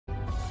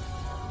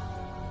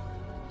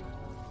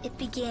It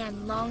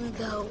began long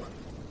ago,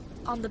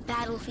 on the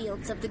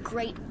battlefields of the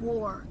Great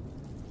War.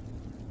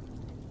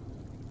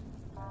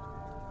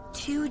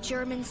 2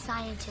 German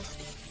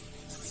scientists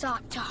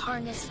sought to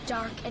harness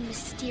dark and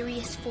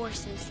mysterious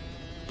forces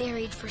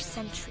buried for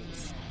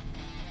centuries.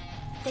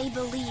 They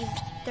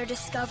believed their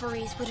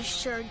discoveries would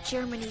assure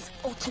Germany's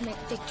ultimate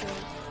victory.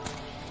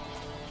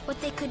 What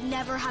they could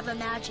never have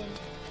imagined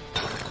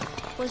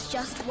was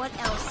just what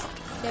else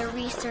their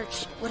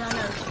research would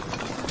unearth.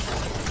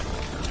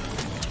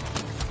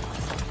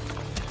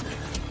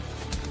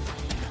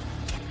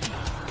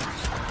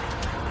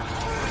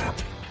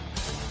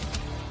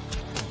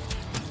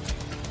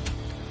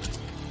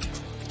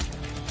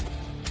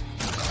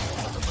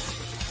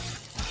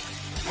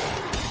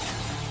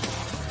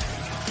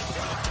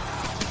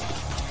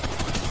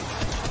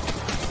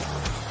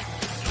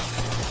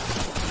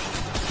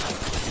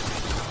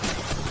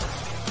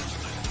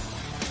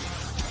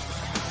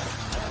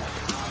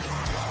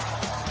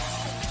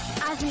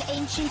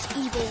 Ancient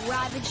evil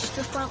ravaged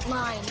the front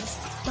lines.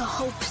 The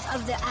hopes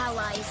of the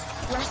Allies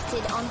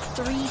rested on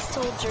 3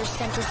 soldiers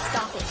sent to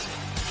stop it.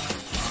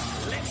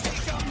 Let's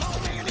take a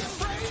moment and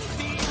praise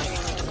the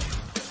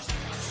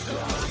so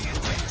my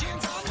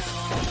intentions are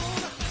known.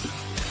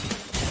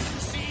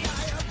 See,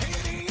 I have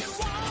pity in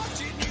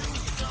watching you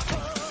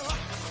suffer.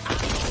 I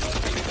know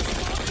the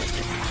people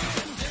being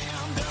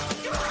damned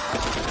up.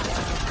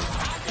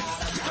 I got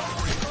a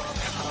story of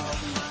my own.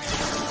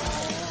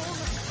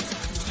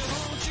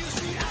 Don't you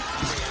see?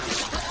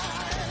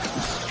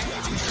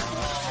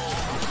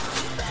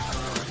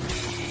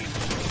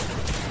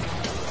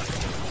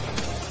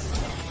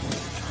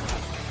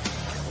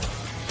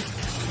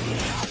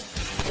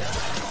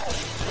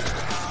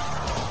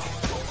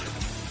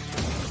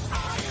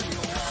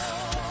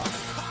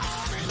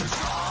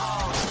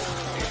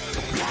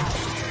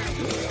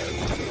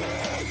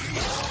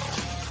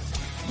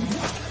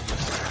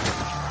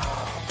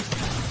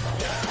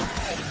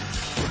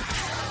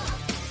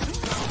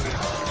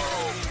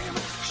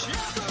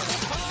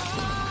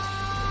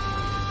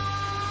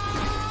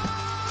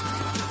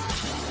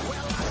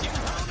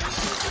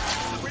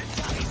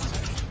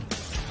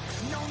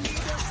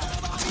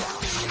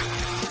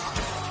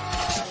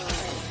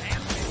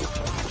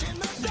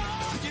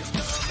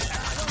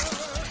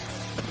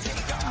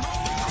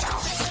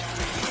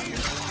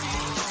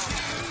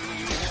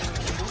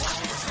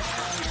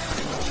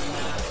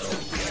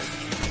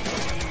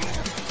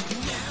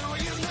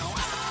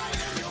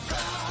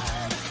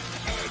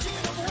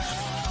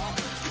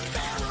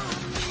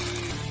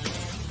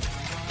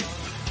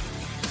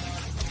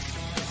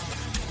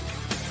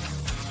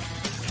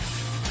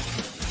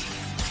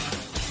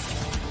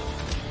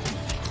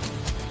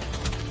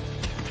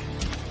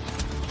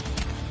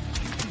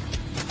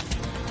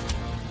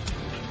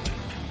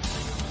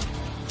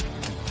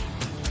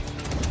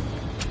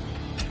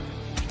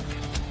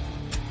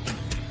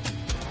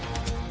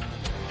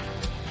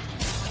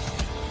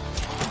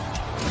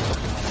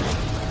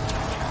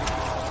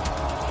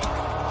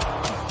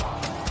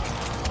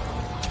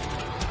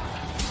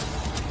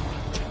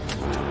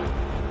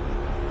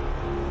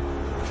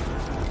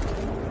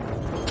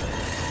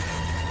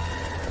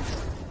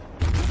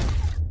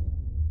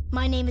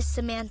 My name is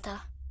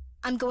Samantha.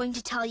 I'm going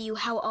to tell you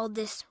how all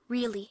this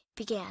really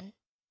began.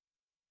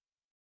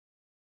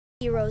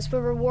 Heroes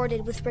were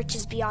rewarded with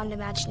riches beyond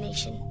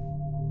imagination.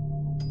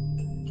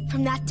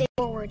 From that day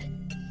forward,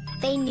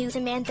 they knew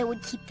Samantha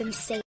would keep them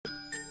safe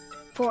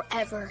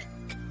forever.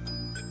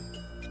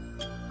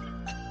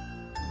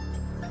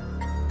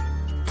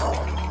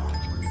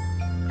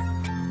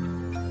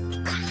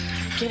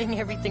 You're getting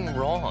everything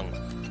wrong.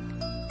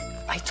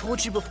 I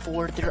told you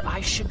before their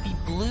eyes should be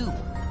blue.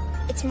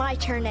 It's my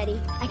turn, Eddie.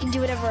 I can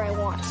do whatever I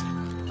want.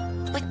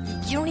 But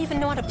you don't even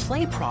know how to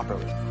play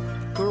properly.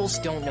 Girls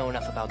don't know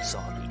enough about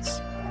zombies.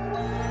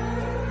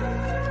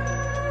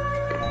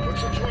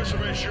 What's the choice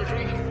of it,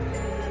 children?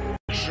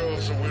 Ensure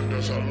the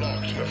windows are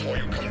locked before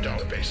you come down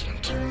the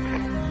basement.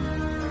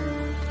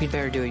 We'd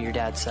better do what your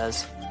dad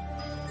says.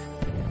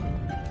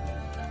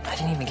 I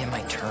didn't even get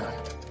my turn.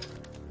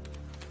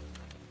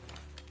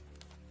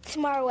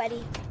 Tomorrow,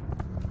 Eddie.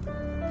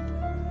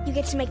 You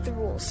get to make the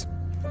rules.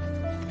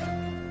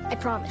 I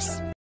promise.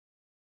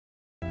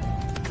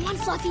 Come on,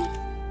 Fluffy.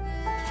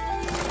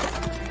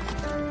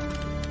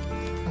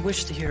 I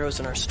wish the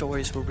heroes in our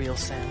stories were real,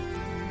 Sam.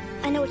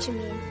 I know what you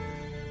mean.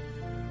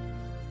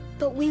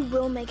 But we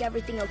will make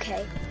everything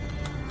okay.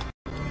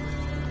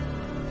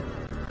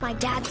 My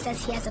dad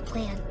says he has a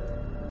plan.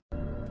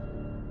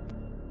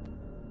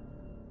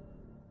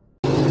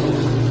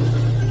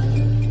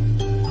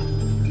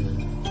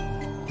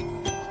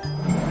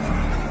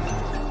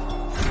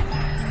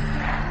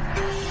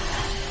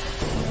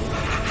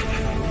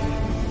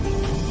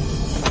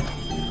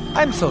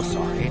 I'm so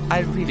sorry.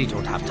 I really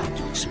don't have time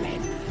to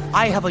explain.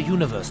 I have a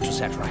universe to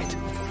set right.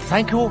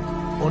 Thank you,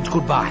 and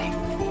goodbye.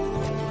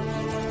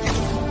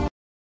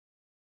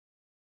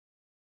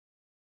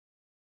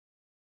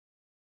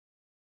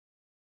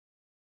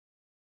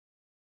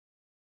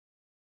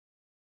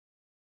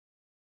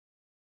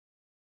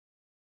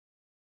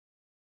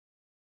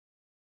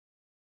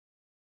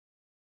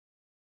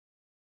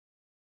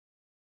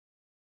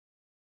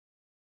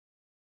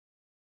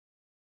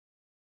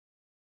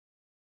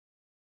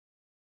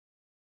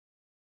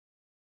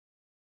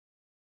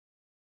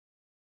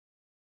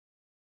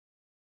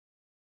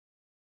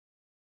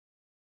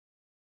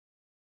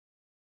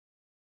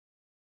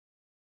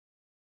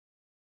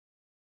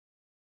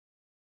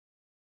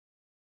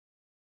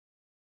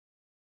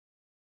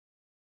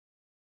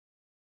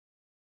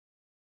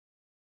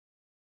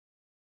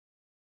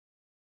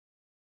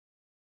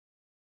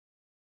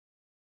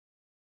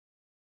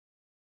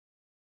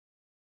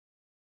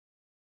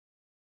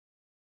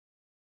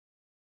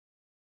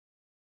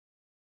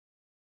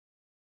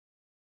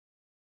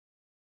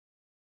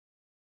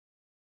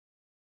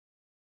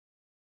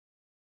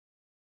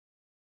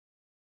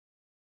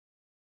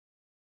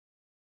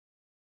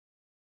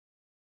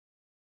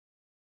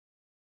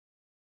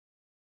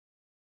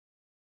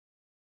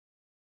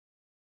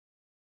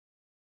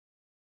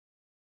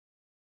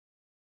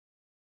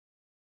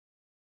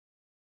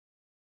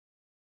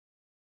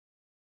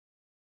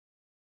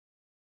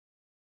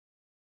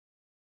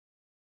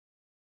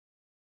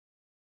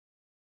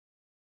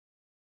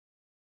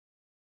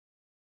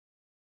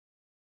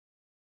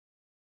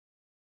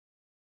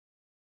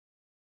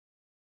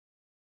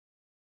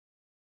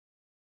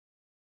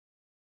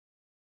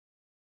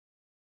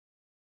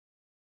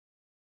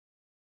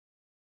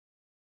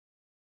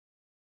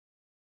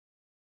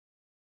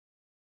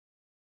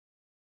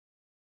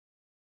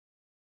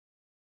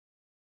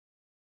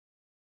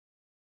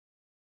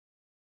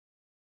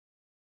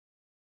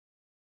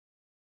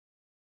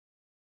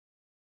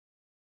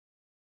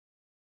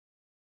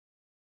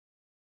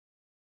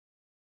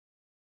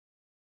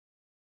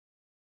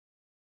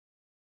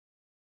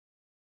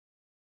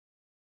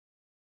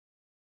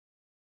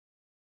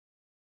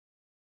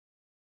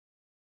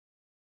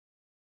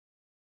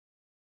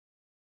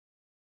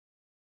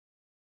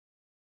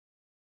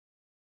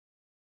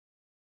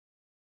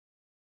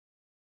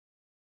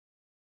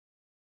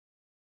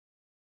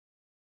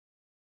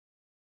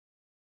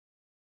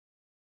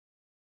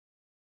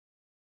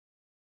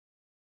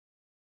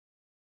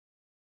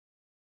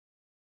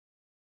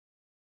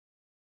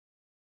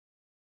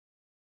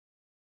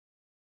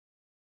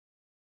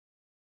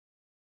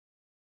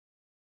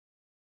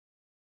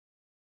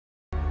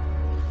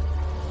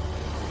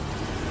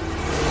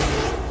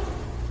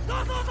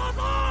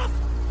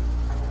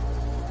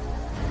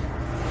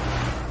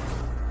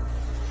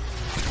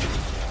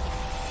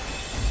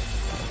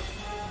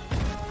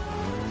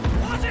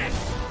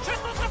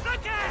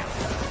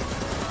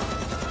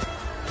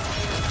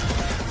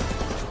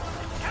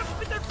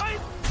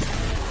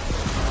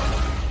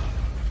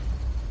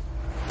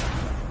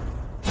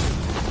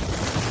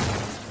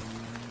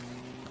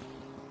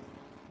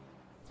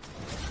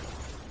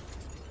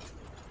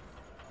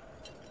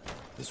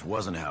 This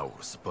wasn't how it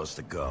was supposed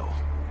to go.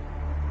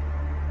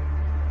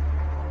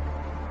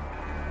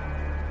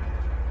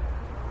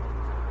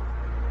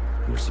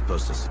 We were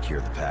supposed to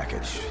secure the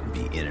package and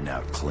be in and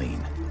out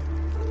clean.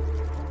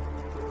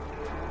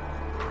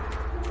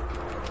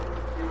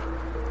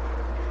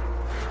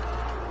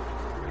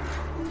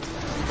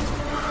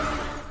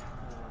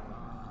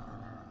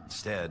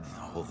 Instead, the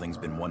whole thing's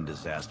been one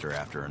disaster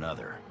after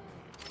another.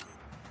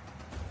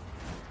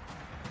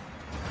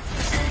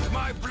 Eat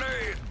my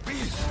blade,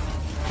 beast!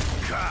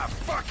 God,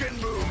 fucking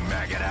move,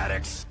 maggot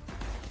addicts!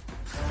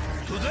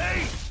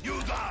 Today,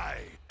 you die!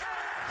 4,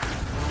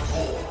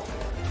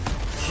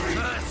 3...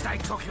 First I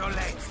took your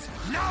legs.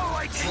 Now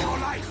I take your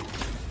life.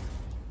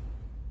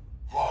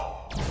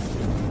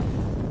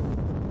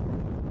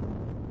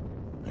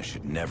 I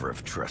should never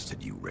have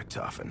trusted you,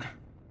 Richtofen.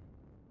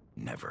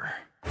 Never.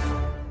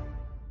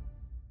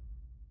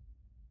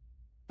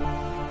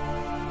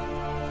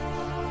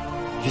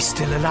 He's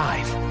still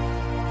alive.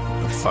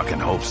 I fucking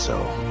hope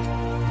so.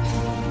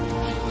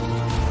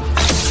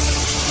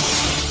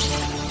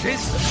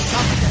 This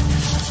subject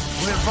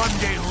will one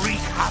day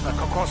wreak havoc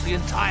across the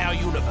entire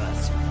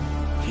universe.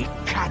 He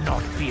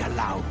cannot be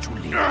allowed to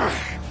live.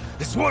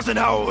 This wasn't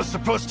how it was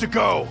supposed to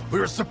go. We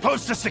were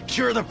supposed to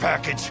secure the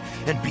package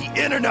and be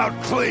in and out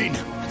clean.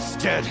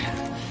 Instead,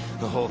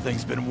 the whole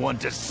thing's been one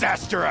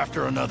disaster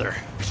after another.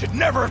 I should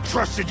never have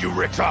trusted you,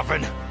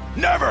 Richtofen.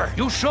 Never!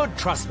 You should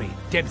trust me,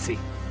 Dempsey.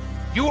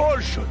 You all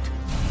should.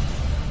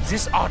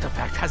 This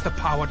artifact has the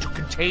power to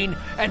contain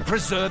and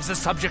preserve the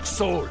subject's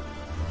soul.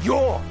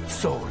 Your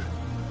soul.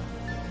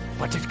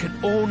 But it can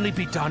only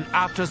be done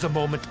after the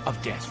moment of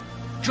death.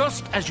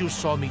 Just as you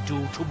saw me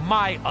do to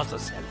my other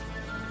self.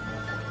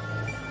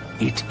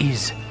 It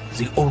is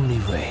the only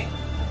way.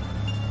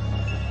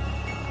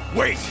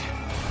 Wait!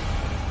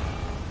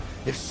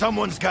 If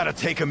someone's gotta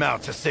take him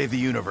out to save the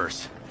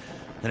universe,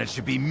 then it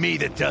should be me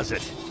that does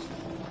it.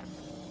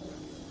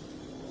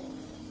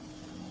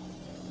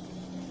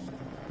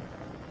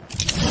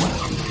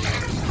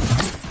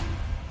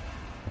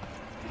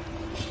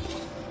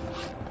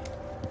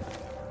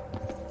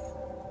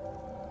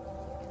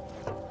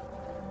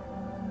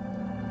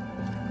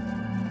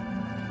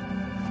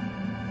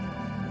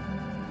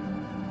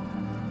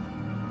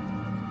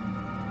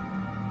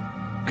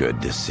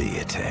 Good to see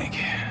you, Tank.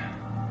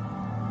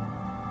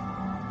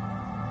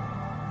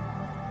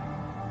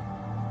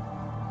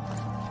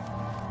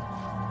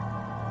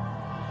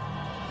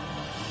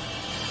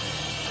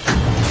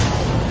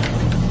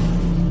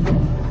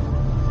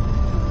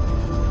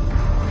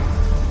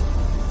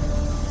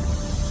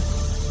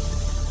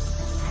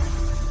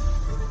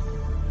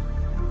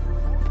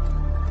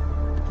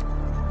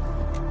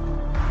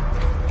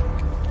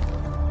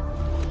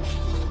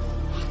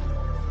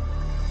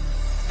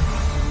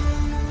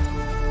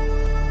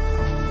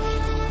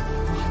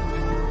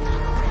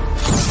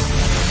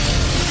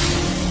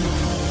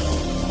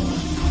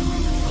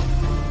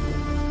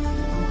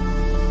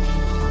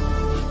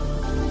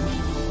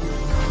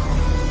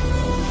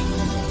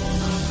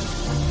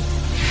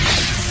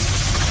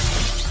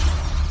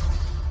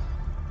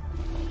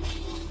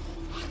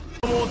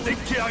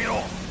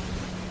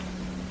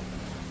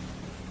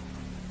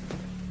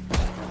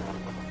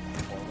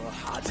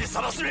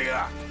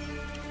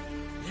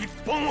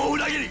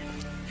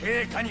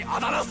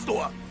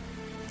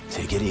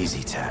 Take it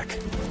easy, Tack.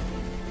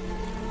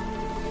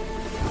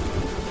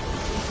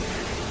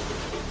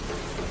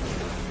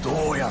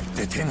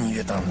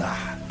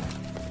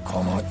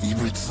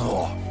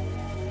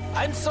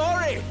 I'm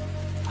sorry.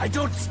 I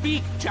don't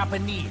speak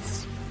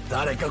Japanese. The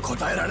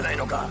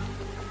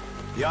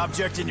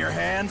object in your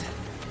hand?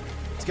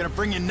 It's gonna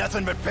bring you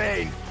nothing but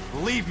pain.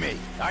 Believe me,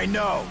 I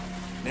know.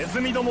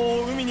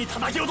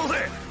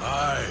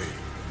 I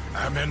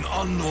am an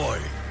envoy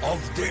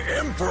of the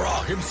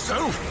Emperor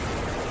himself.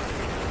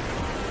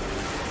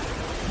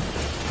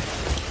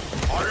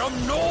 I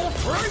am no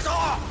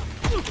traitor!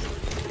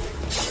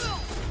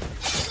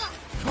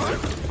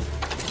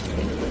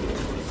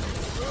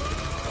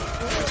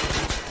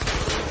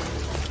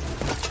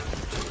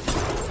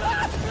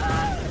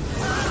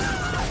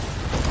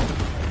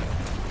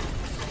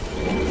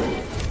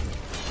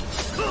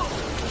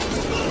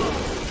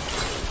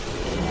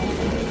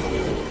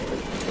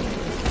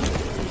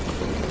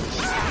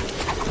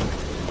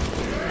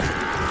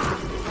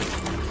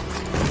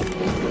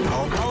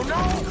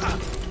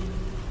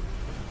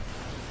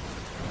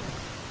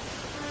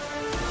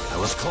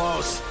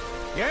 Close.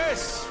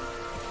 Yes,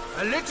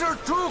 a little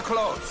too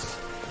close.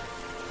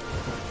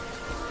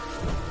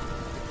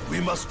 We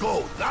must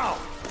go now.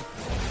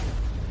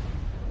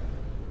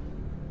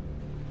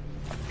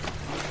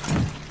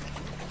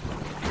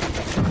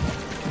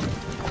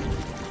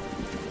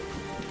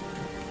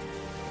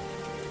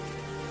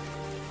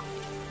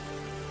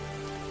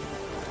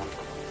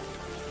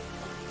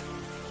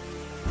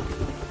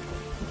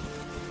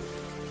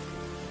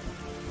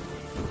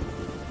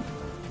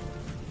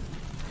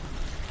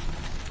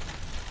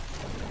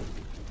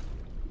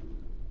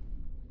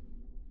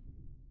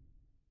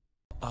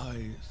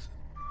 I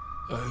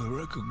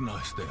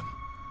recognize them.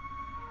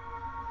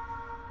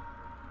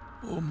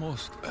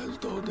 almost as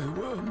though they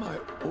were my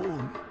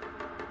own.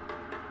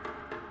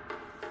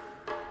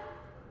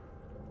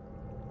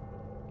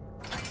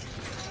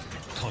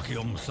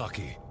 Takeo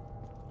Musaki,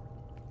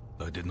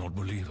 I did not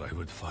believe I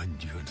would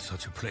find you in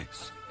such a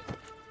place.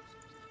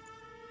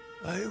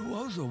 I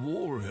was a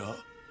warrior.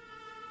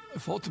 I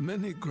fought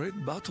many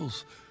great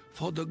battles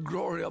for the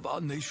glory of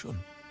our nation,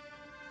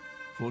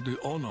 for the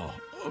honor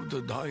of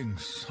the dying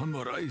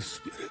samurai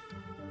spirit.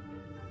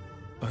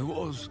 I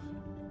was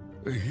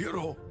a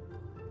hero.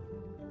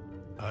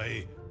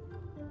 I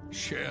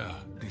share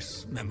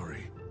this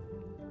memory.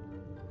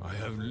 I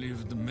have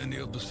lived many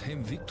of the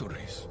same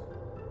victories.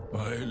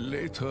 I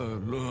later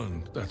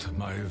learned that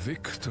my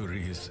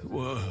victories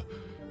were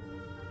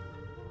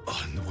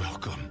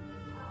unwelcome.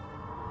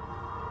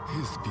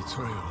 His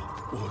betrayal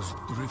was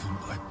driven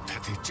by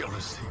petty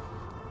jealousy.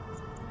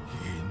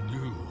 He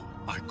knew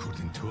I could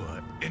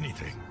endure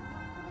anything,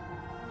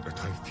 that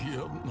I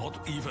feared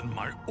not even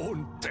my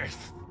own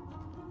death.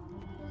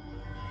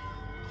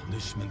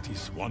 Punishment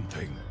is one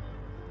thing.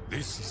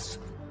 This is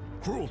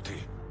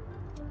cruelty.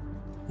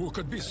 Who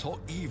could be so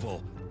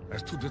evil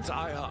as to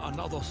desire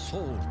another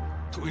soul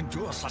to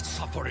endure such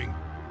suffering?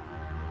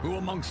 Who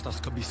amongst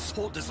us could be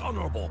so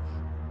dishonorable?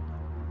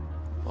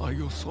 Are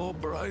you so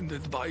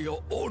blinded by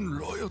your own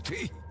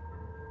loyalty?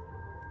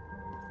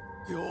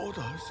 The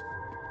orders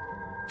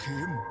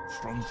came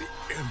from the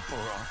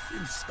Emperor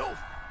himself.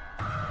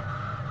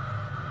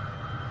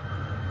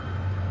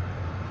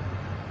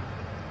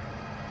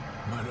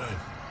 My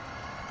life,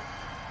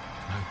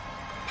 my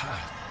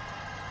path,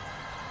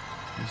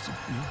 is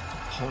built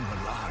upon a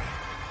lie.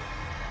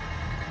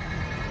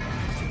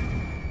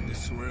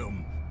 This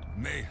realm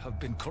may have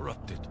been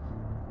corrupted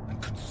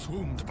and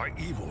consumed by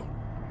evil,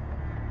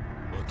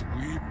 but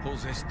we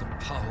possess the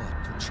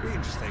power to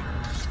change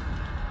things.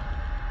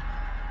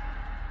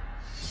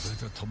 A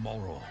better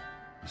tomorrow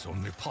is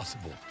only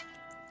possible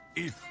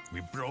if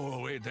we blow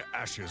away the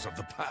ashes of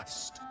the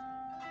past.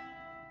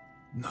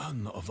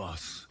 None of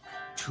us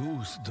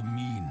choose the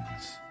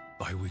means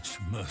by which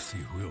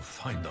mercy will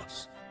find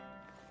us.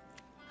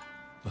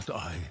 But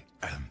I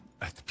am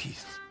at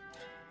peace.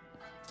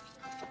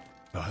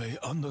 I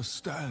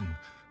understand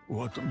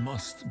what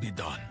must be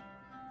done.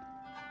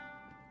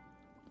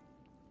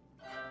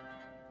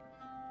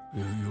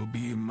 Will you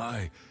be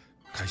my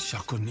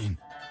Kaishakunin?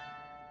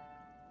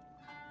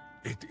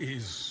 It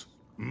is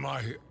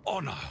my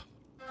honor.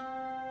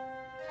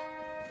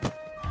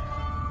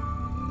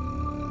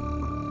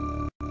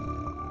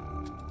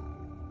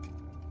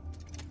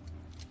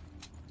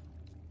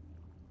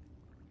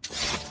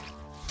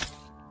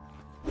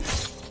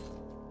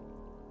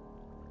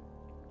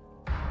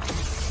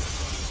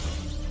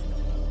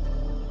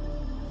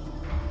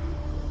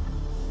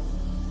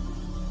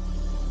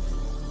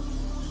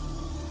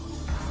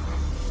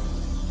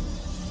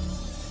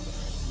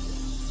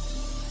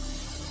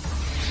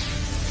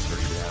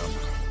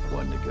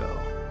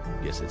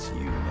 It's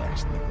you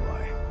next,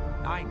 Nikolai.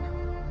 Nein.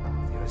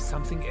 There is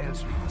something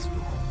else we must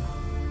do.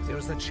 There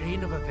is a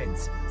chain of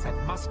events that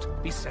must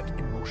be set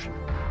in motion.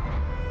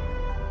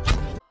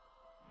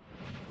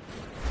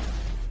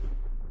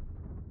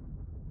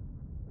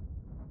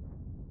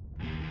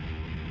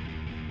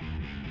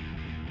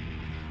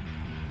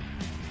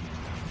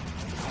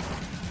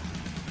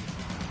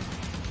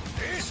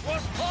 This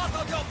was part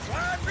of your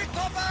plan,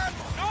 Victor Man!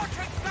 Not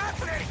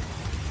exactly!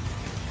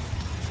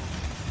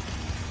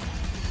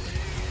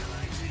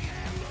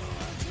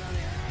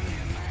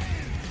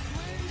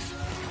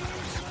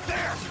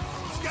 There!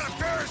 He's got a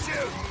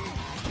parachute!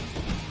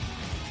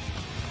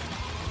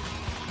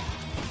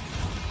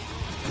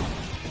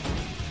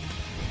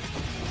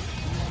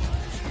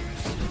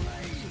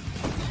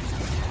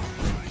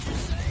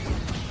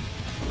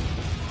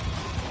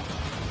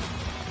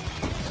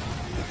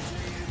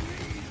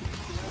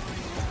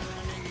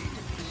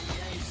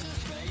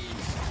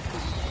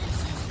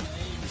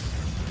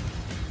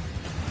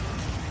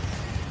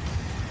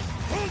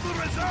 Pull the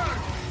reserve!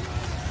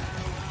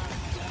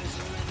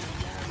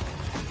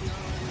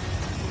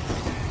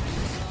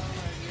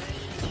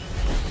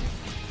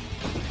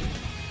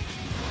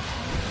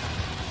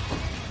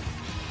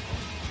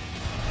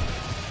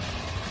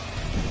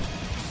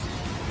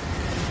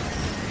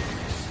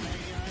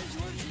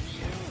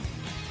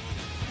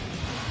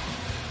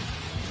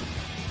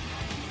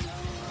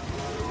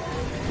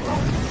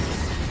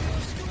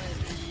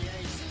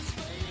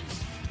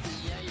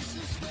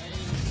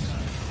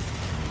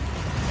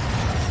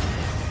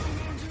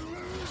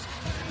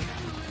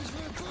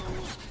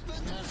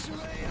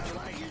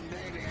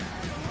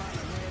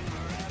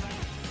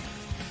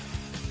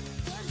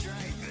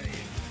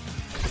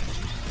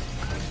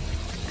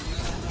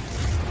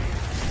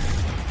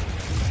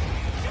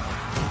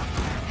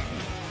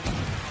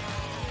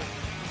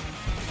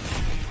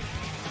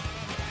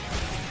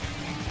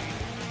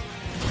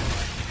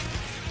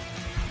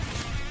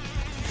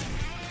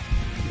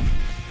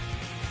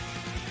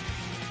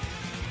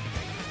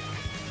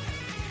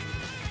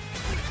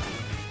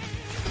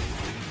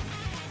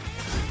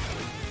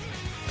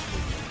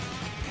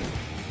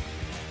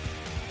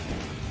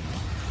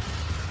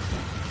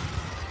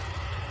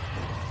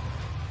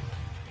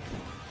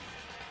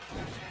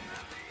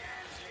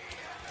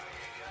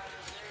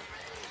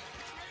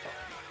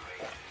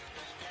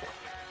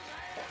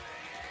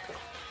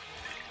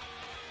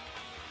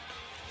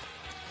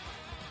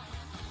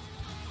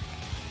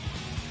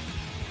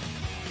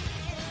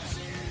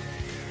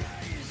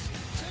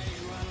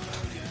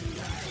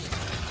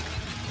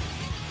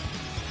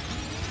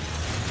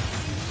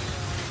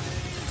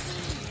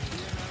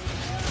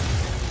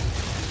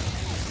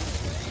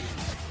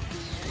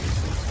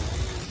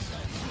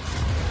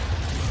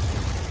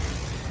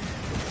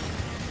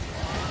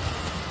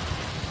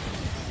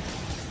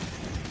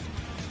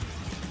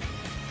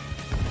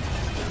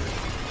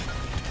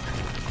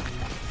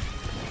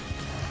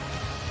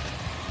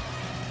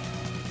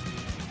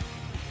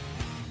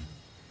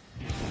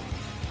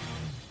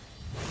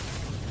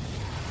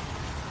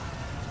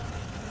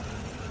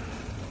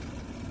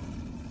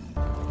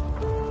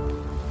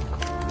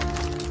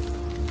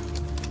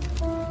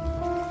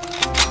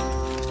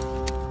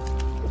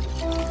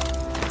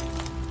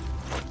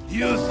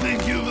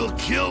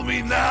 tell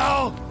me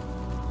now?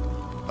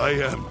 I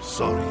am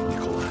sorry,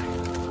 Nikolai.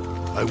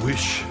 I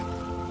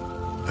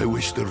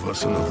wish there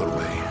was another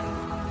way.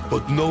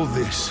 But know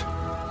this,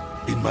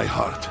 in my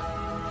heart,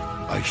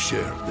 I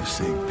share the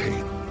same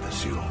pain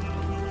as you.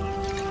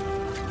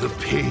 The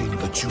pain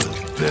that you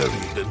have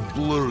buried and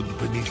blurred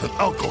beneath an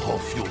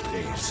alcohol-fueled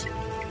haze.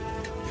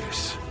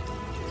 Yes,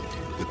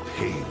 the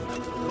pain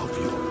of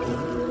your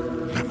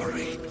own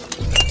memory.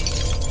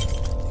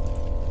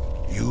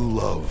 You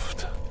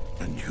loved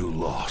and you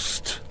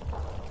lost.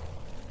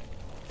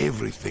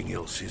 Everything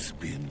else has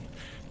been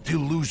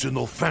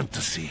delusional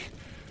fantasy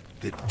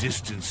that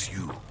distance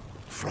you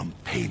from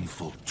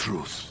painful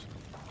truth.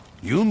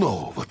 You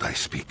know what I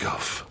speak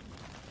of.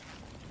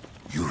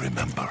 You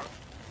remember.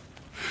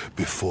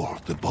 Before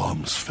the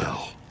bombs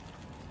fell.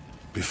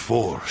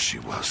 Before she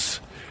was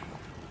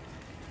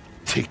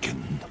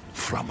taken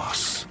from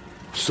us.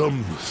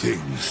 Some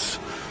things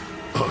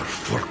are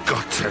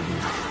forgotten.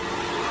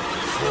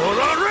 For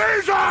a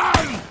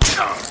reason!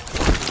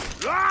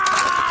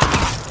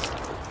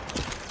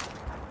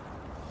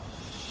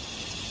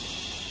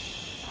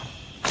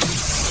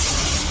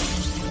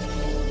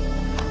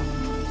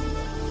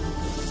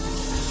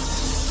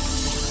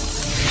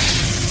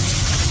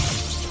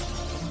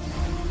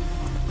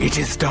 It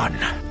is done.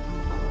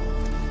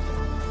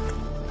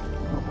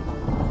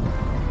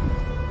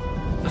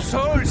 The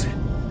souls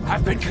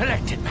have been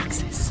collected,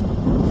 Maxis.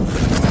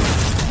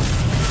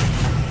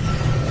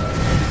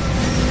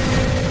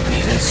 We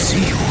will see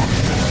you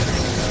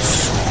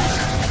soon.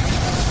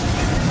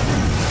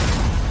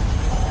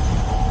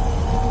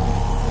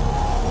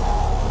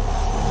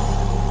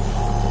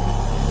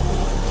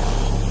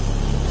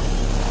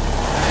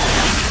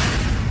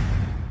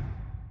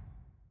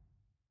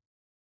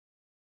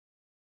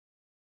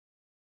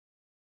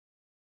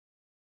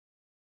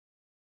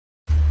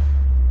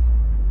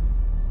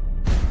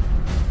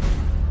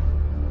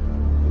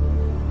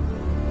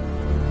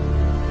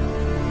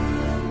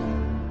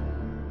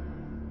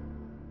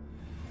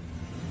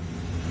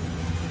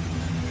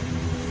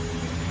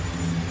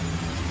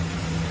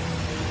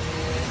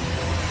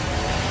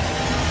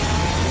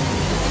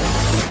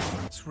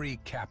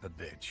 Recap a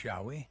bit,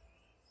 shall we?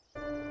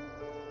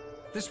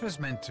 This was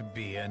meant to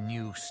be a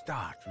new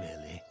start,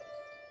 really.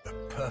 The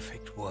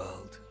perfect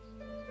world.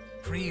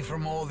 Free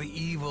from all the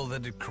evil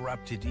that had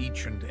corrupted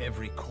each and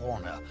every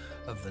corner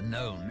of the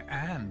known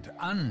and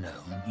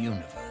unknown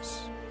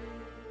universe.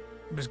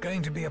 It was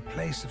going to be a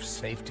place of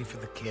safety for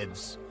the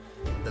kids,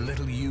 the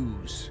little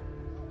yous.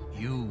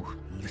 You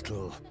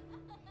little...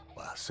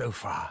 well, so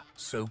far,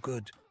 so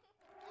good.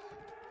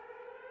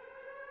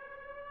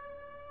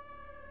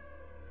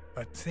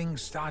 But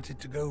things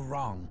started to go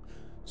wrong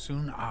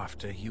soon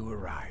after you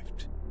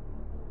arrived.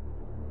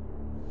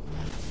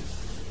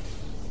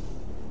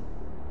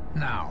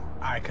 Now,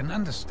 I can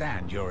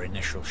understand your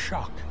initial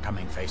shock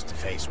coming face to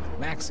face with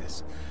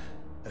Maxis,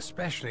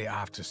 especially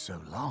after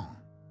so long.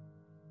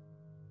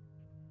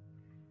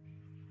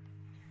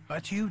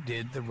 But you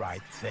did the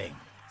right thing.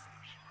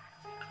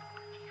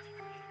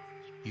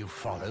 You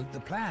followed the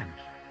plan.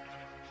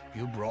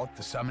 You brought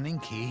the summoning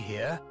key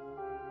here,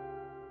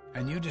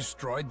 and you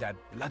destroyed that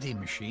bloody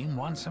machine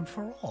once and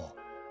for all.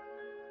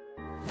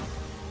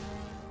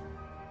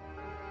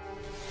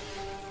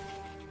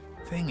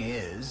 Thing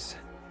is,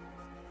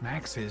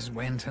 Maxis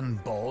went and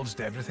ballsed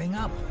everything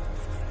up.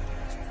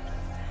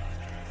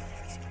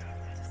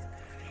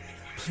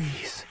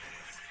 Please,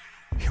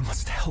 you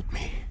must help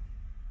me.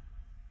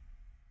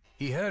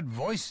 He heard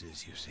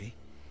voices, you see,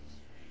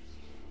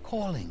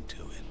 calling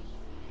to him.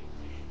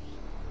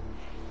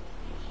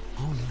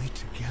 Only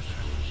together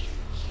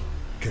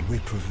can we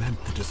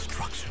prevent the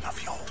destruction of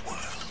your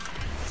world.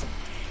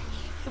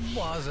 It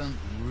wasn't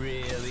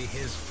really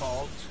his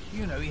fault.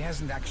 You know, he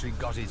hasn't actually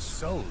got his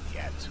soul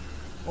yet.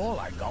 All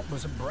I got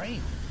was a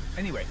brain.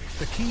 Anyway,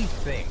 the key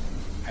thing,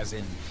 as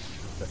in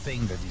the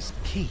thing that is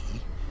key,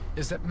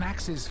 is that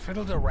Maxis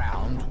fiddled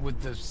around with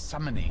the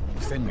summoning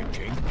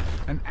thingamajig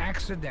and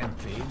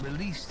accidentally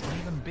released an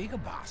even bigger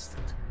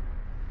bastard.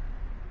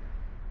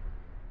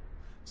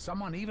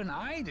 Someone even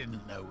I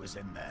didn't know was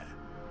in there.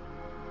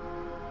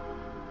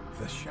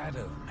 The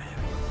Shadow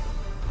Man.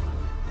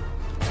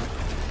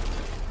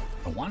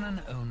 The one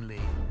and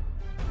only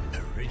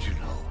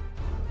original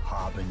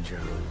Harbinger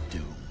of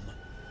Doom.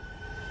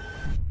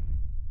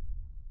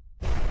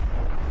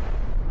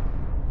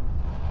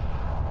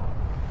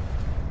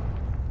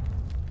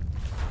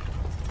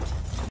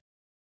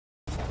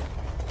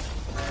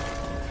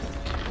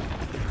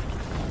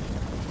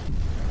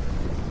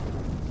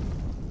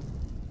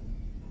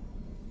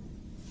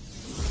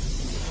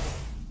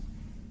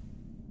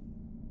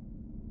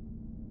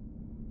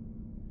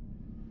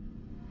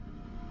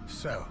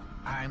 So,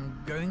 I'm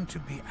going to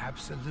be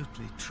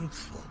absolutely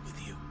truthful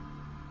with you.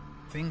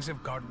 Things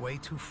have got way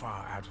too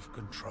far out of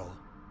control.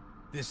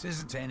 This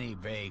isn't any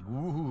vague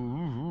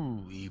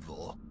woo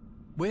evil.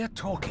 We're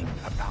talking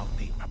about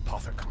the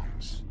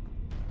Apothecons.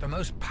 The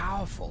most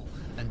powerful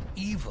and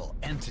evil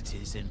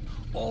entities in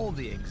all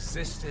the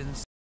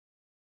existence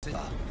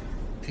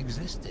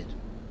existed.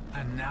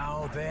 And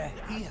now they're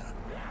here,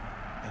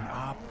 in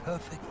our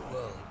perfect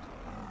world.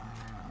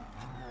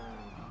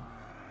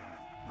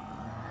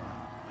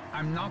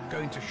 I'm not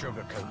going to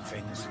sugarcoat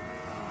things.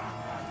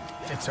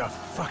 It's a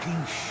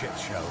fucking shit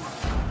show.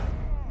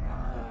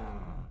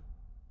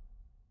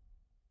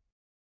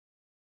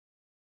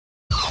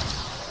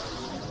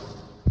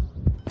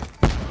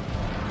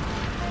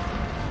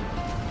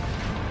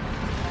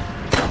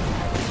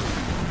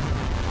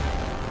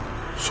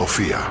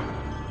 Sophia.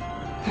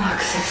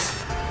 Maxis.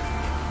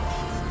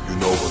 You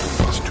know what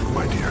we must do,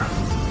 my dear.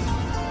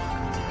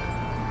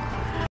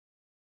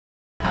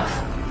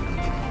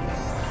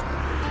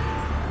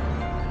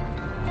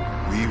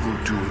 We will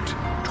do it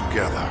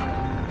together.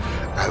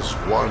 As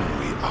one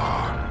we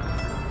are.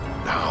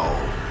 Now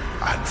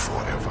and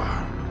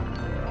forever.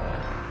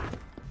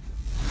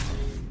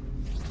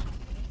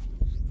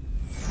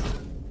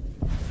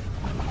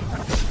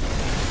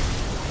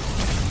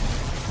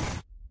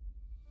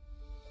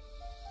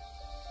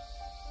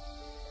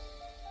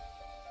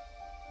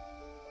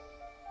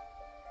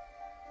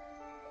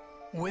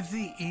 With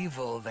the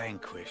evil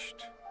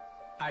vanquished,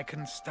 I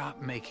can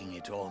start making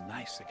it all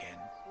nice again.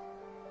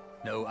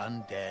 No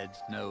undead,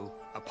 no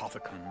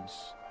apothecons,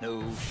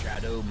 no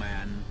shadow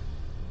man.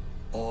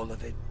 All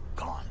of it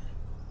gone.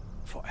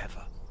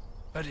 Forever.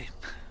 But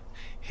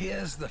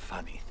here's the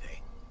funny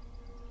thing.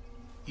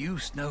 You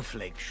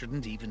snowflakes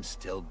shouldn't even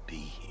still be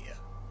here.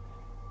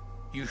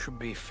 You should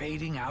be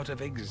fading out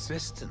of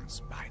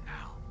existence by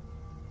now.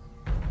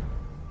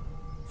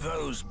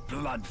 Those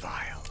blood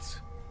vials.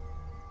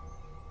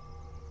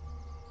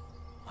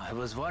 I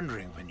was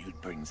wondering when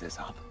you'd bring this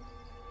up.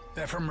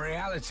 They're from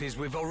realities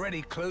we've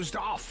already closed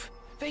off.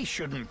 They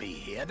shouldn't be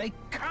here. They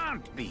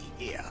can't be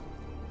here.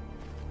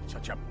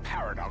 Such a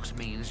paradox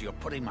means you're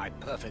putting my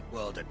perfect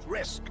world at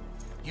risk.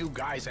 You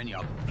guys and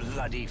your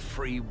bloody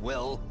free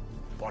will.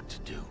 What to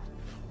do?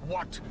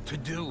 What to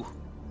do?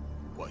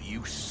 Well,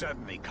 you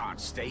certainly can't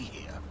stay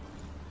here.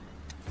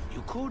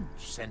 You could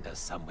send us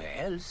somewhere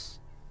else.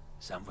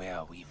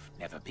 Somewhere we've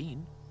never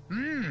been.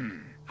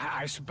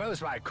 I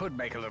suppose I could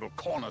make a little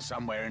corner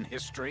somewhere in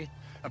history.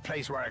 A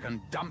place where I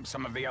can dump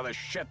some of the other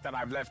shit that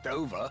I've left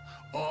over.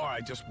 Or I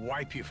just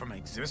wipe you from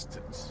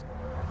existence.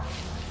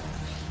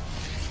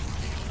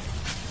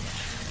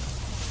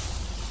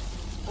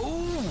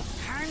 Ooh,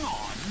 hang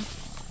on.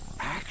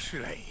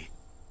 Actually,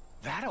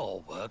 that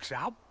all works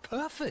out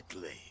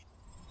perfectly.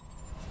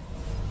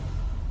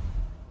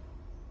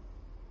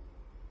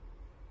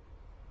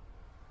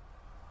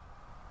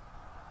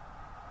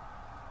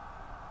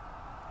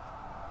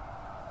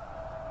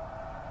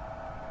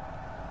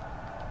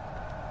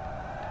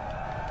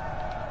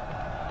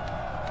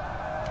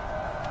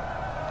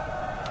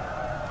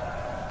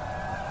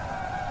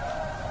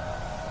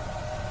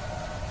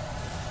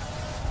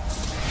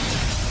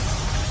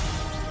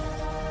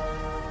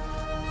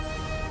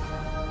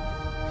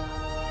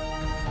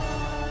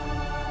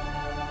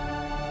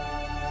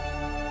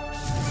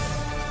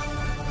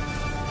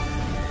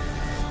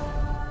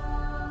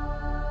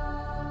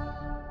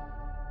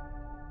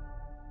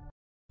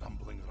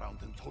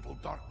 Total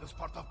darkness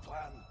part of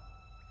plan.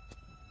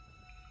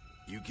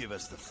 You give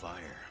us the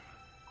fire,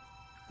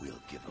 we'll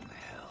give them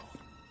hell.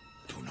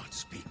 Do not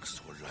speak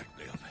so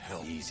lightly of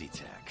hell. Easy,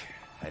 Tech.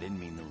 I didn't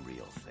mean the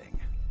real thing.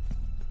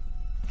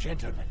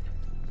 Gentlemen,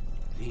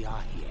 we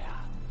are here.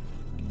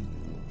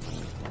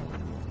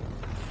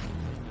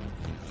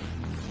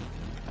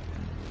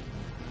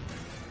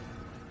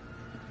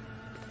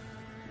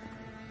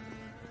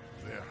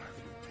 Where have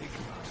you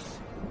taken us?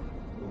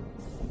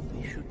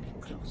 We should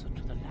be closer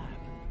to the lab.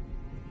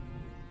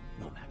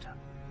 No matter.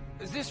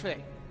 This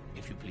way,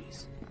 if you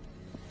please.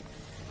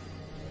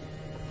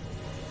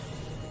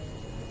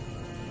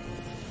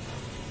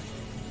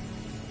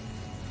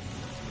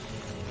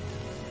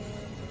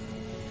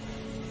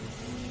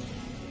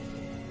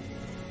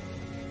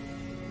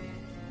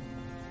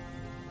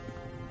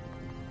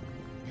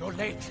 You're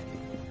late.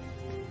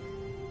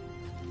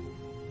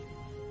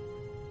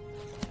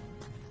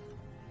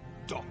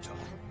 Doctor.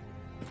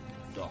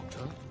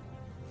 Doctor?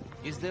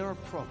 Is there a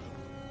problem?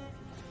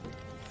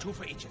 2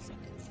 for each of them.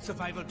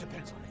 Survival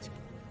depends on it.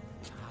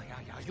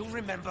 Yeah. You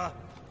remember?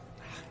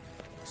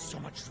 So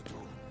much to do.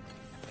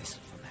 A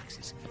vessel for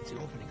Maxis. The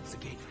opening of the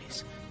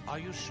gateways. Are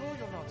you sure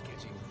you're not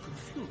getting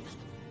confused?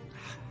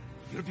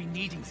 You'll be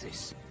needing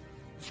this.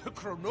 The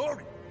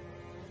Chronorium.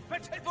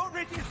 But I've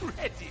already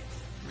read it.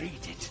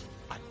 Read it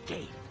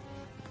again.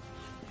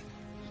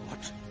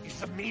 What is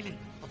the meaning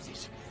of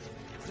this?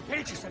 The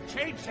pages have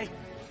changed. They...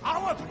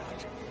 Our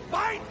blood.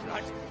 My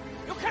blood.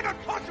 You cannot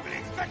possibly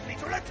expect me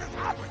to let this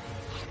happen.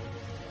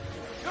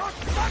 You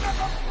son of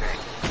a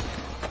bitch!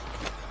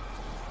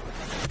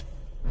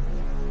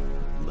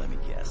 Let me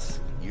guess.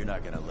 You're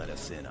not gonna let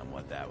us in on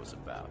what that was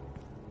about.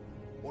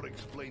 Or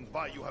explain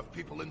why you have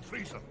people in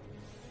freezer.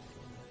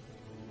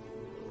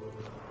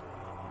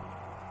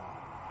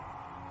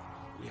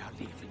 We are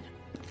leaving.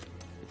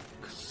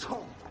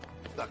 So,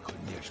 tak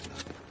koniecznie.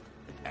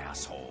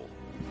 Asshole.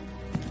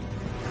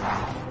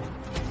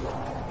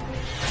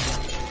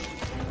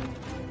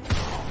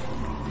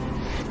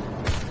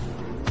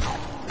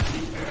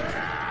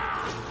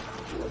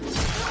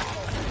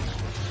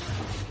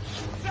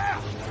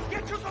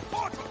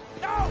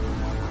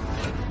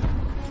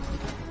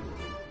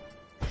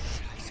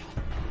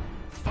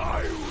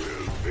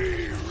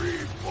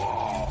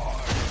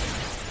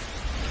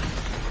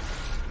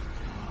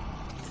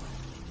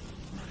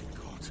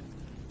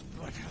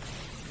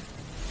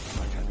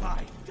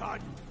 done.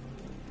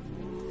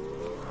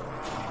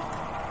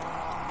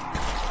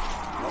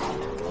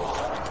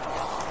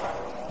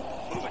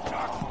 Move it,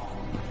 Doc.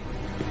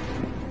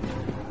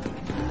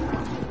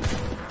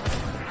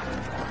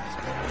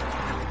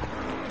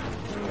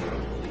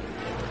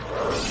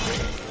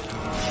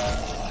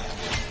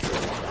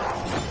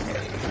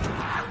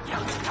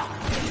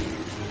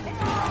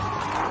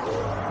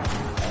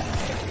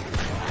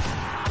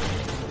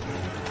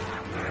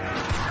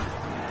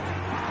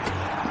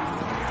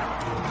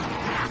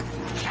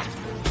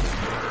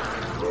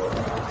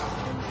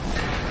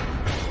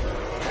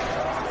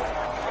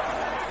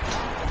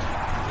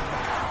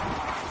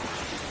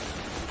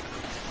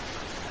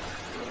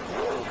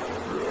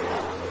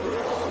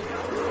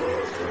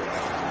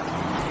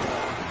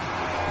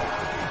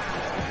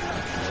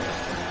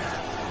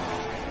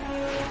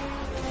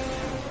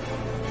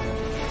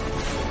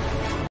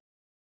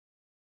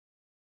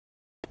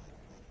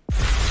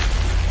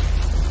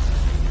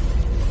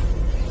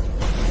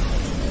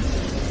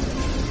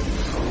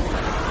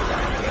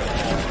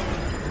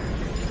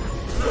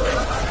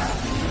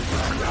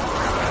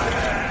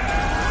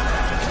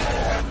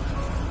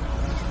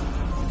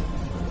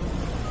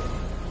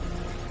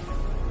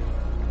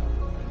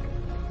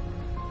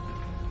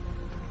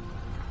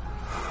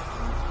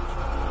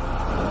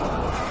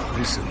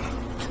 Listen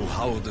to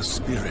how the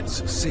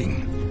spirits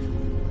sing.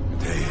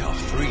 They are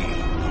free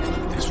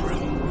of this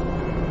realm.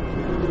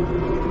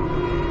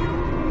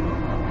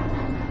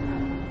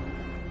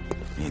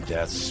 Ain't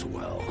that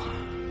swell?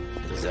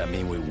 Does that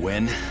mean we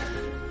win?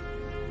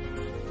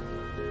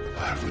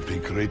 I would be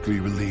greatly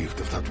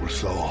relieved if that were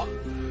so.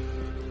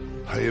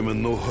 I am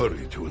in no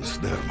hurry to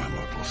ensnare my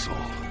mortal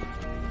soul.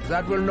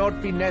 That will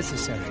not be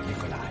necessary,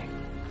 Nikolai.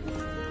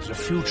 The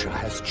future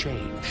has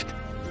changed.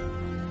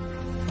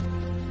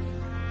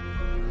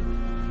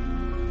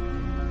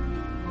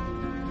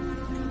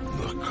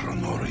 The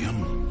Chronorium?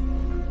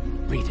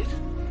 Read it.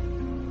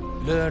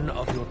 Learn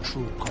of your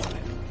true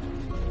calling.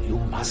 You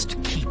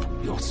must keep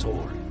your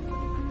soul.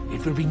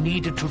 It will be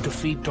needed to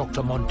defeat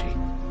Dr. Monty.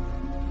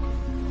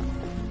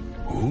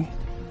 Who?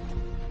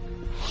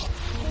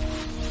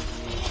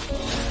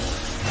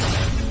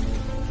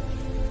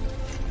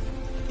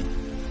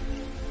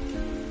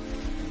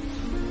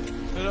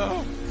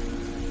 Hello?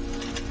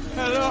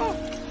 Hello?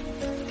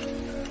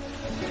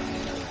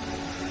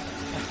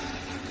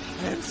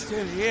 I'm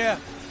still here.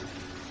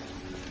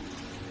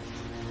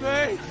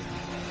 Wait.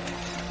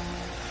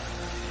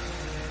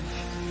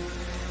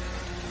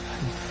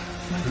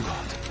 My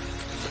God.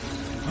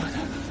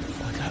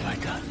 What have I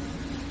done?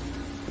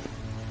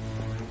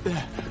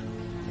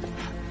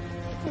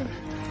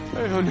 I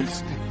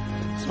honestly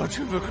thought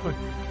you were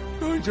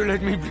going to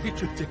let me bleed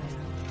to death.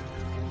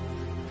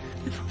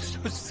 It was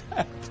so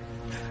sad.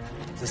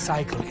 The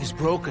cycle is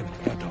broken,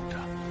 Herr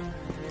Doctor.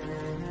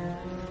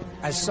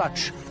 As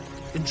such,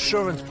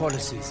 insurance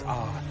policies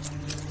are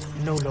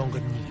no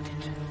longer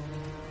needed.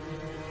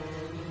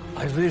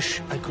 I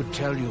wish I could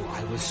tell you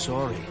I was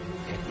sorry,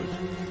 Edward.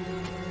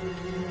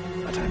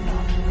 But I'm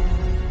not.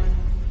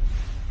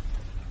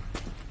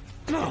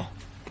 No.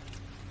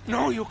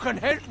 No, you can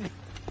help me.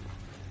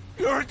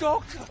 You're a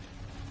doctor.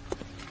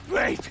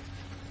 Wait.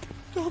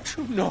 Don't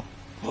you know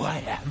who I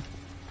am?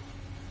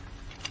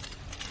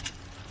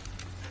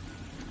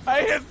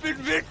 I have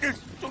been witness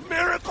to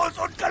miracles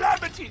and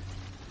calamities.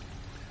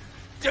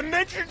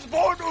 Dimensions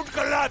born and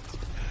collapse.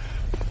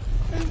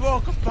 I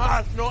walk a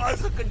path no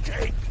other can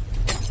take.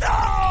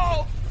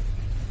 No!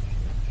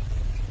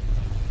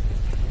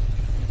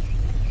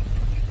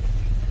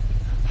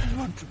 I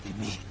want to be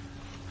me.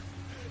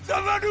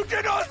 Someone who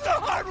did all the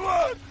hard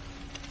work!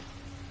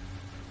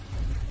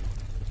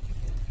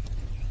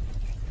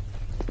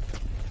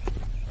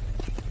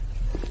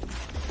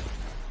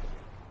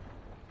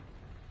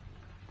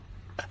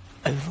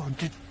 I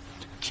wanted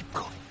to keep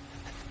going.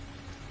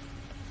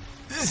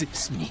 This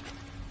is me.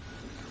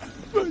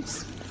 My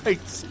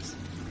face is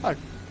hard.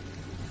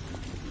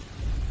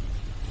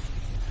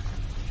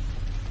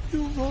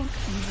 You won't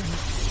even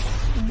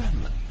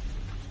remember.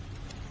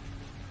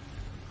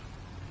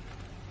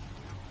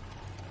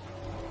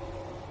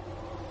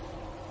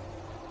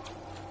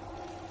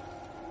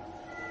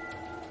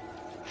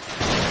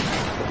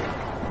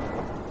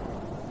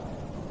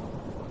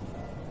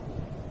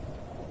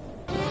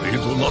 We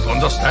do not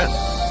understand.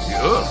 The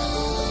Earth.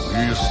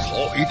 We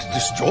saw it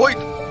destroyed.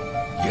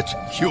 Yet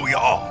here we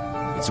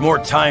are. It's more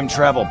time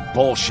travel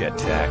bullshit,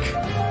 Tech.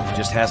 It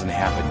just hasn't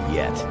happened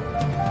yet.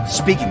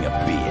 Speaking of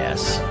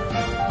BS...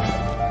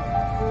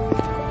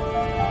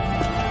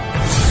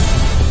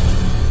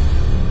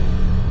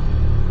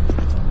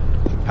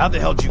 How the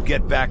hell did you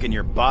get back in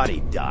your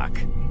body, Doc?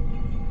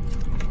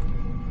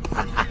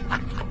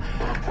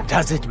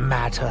 Does it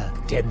matter,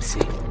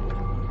 Dempsey?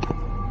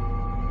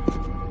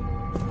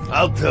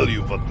 I'll tell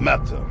you what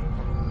matter.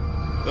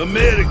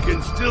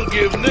 Americans still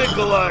give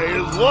Nikolai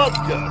his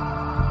vodka.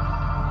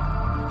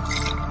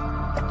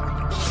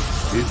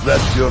 Is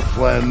that your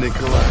plan,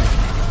 Nikolai?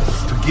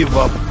 To give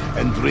up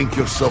and drink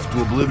yourself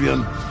to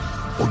oblivion?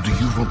 Or do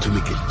you want to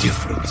make a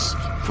difference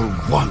for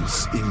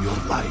once in your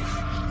life?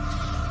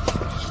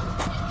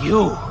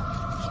 You!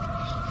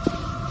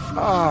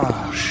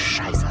 Oh,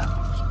 Scheiße.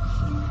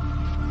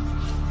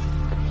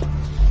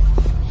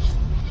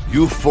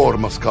 You four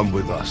must come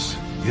with us.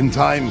 In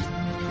time,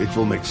 it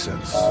will make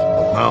sense.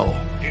 But now...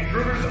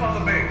 Intruders on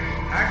the base.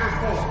 Hacker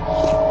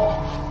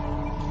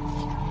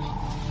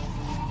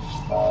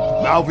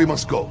 4. Now we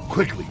must go,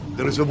 quickly.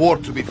 There is a war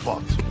to be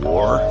fought.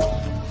 War?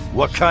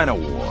 What kind of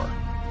war?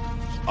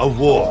 A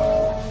war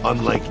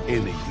unlike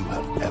any you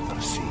have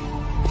ever seen.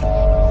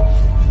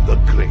 The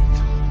Great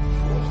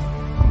War.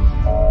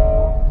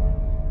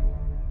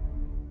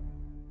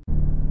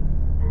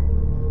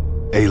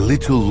 A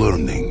little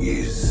learning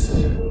is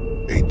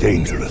a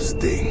dangerous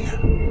thing.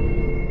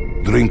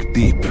 Drink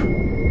deep,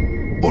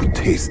 or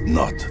taste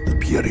not the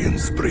Pierian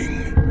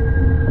spring.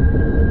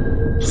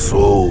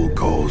 So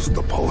goes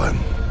the poem.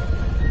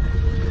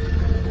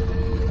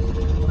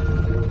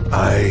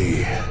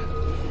 I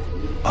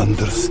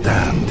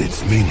understand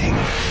its meaning.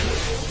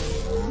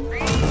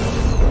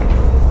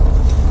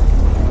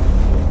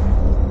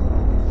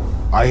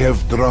 I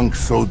have drunk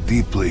so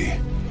deeply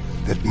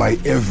that my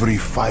every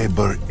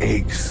fiber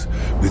aches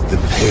with the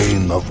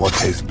pain of what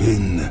has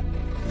been.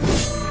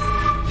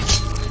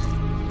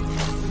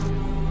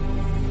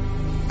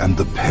 And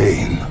the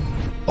pain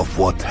of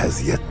what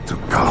has yet to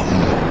come.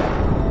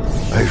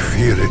 I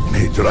fear it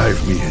may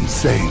drive me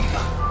insane.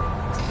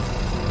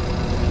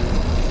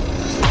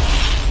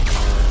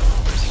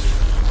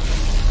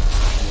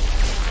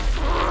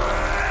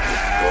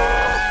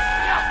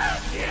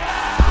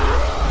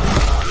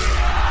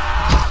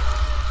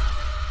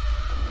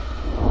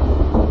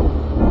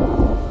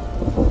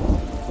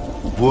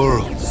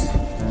 Worlds.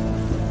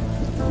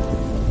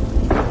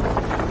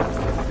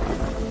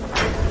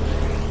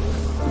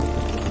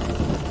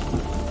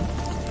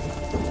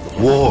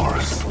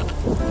 Wars.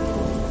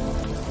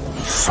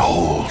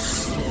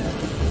 Souls.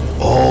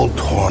 All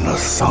torn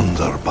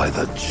asunder by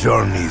the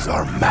journeys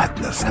our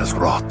madness has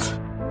wrought.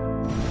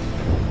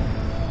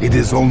 It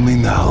is only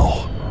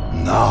now,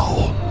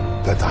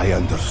 that I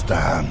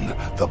understand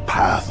the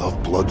path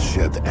of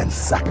bloodshed and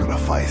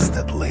sacrifice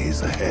that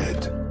lays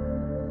ahead.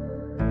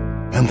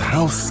 And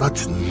how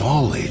such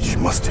knowledge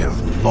must have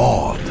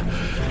gnawed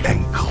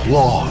and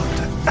clawed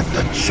at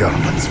the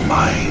German's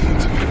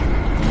mind.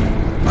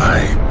 I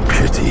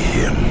pity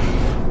him.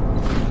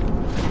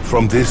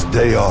 From this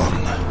day on,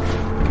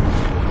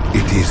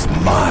 it is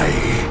my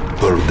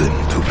burden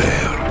to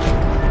bear.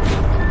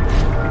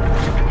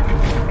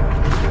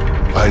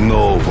 I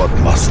know what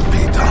must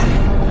be done,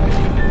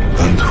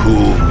 and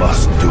who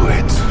must do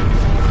it.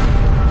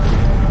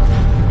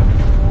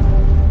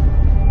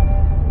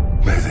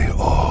 May they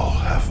all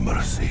have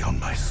mercy on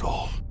my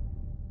soul.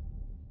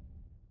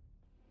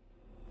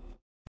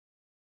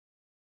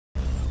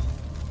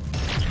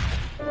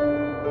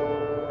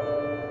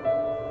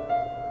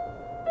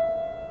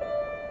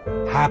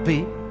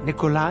 Happy,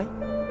 Nikolai?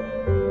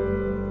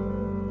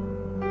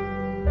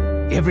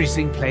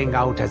 Everything playing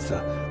out as the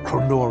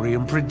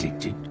Chronorium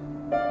predicted.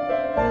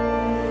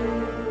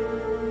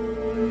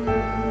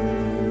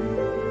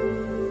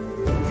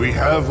 We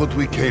have what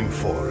we came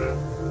for.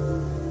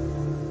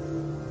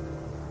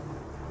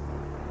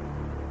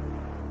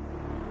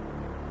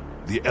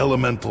 The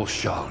elemental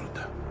shard.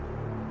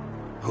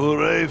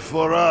 Hooray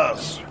for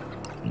us!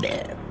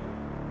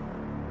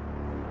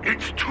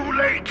 It's too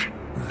late!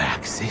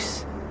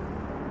 Maxis?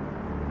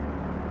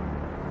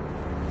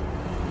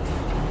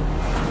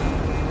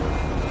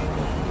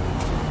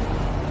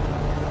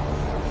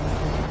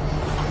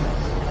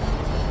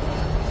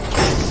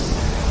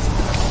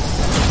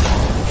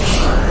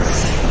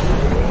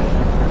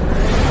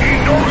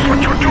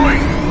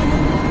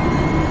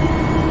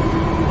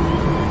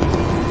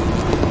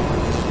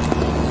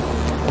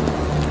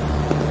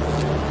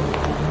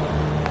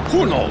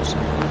 Who knows?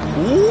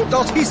 Who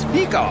does he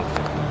speak of?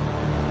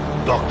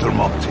 Dr.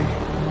 Monty.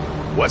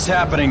 What's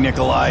happening,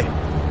 Nikolai?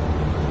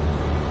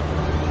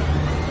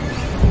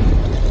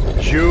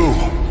 You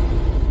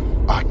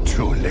are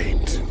too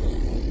late.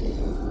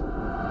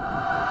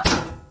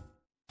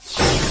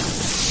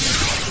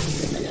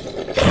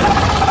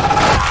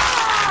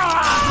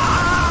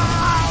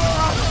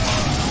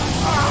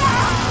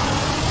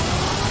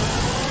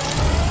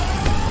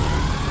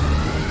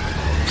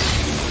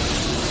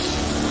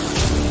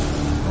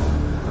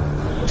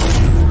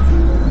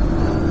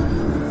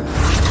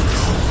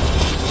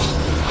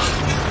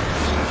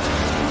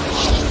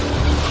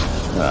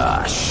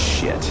 Ah,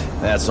 shit.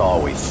 That's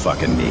all we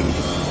fucking need.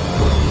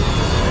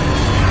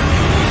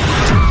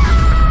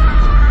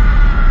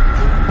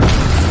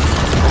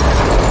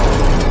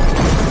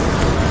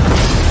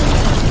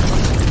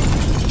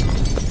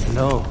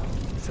 Hello,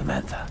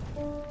 Samantha.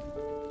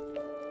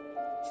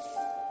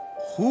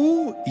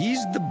 Who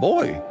is the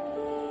boy?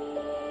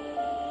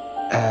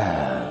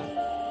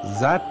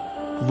 That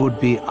would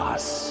be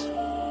us.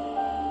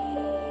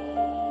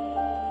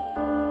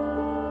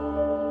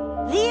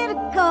 We're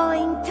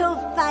going to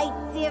fight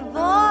the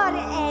war,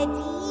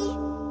 Eddie.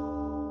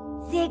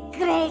 The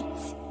Great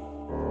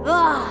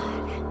War.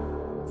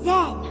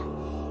 Then,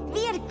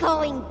 we're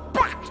going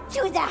back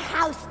to the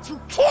house to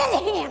kill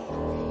him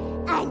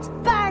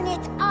and burn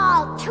it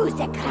all to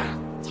the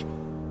ground.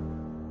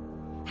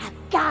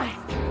 Agartha,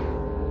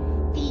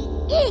 the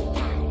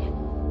ether,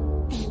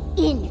 the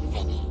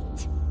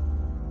infinite,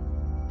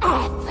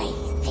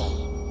 everything.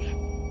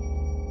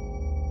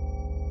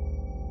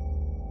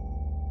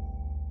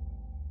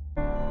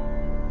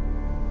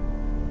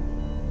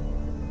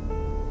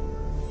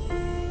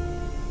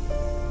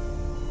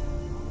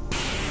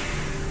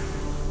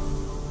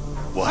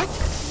 What?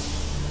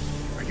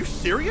 Are you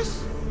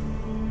serious?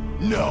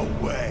 No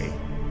way.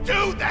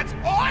 Dude, that's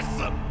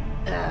awesome!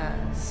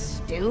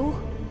 Stu?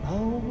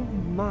 Oh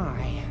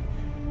my.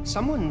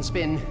 Someone's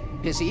been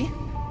busy.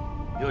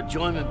 Your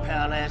journeyman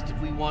pal asked if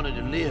we wanted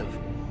to live.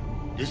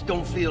 This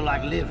don't feel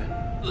like living.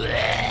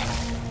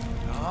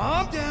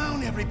 Calm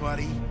down,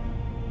 everybody.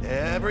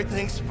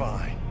 Everything's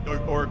fine.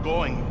 Or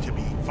going to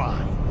be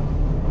fine.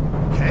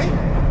 Okay?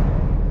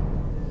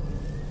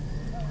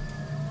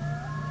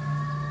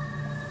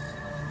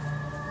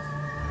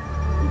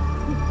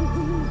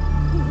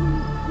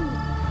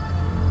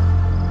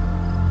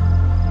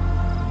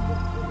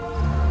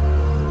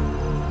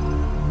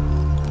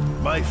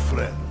 My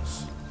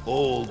friends,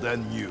 old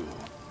and new,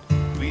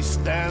 we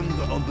stand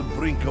on the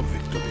brink of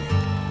victory.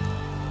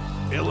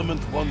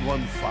 Element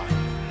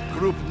 115,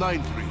 Group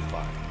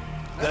 935,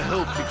 the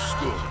Hellkick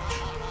Scourge,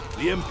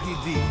 the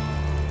MPD,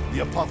 the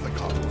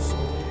Apothecons,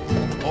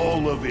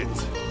 all of it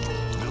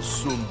will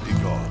soon be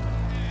gone.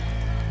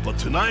 But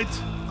tonight,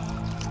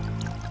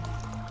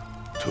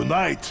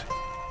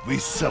 we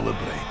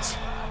celebrate.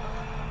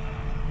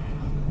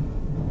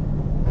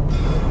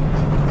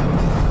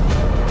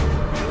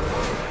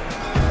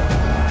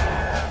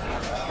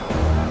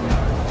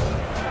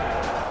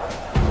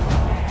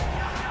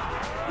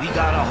 We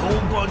got a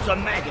whole bunch of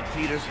maggot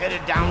feeders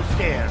headed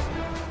downstairs,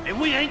 and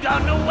we ain't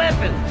got no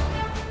weapons.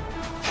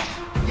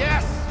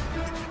 Yes!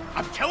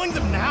 I'm telling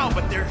them now,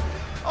 but they're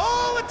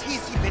all a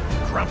teensy bit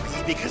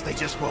grumpy because they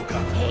just woke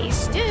up. Hey,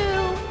 Stu!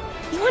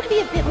 You want to be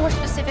a bit more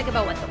specific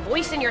about what the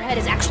voice in your head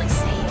is actually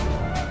saying?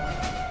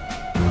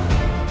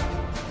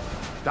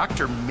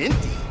 Dr.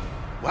 Minty?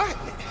 What?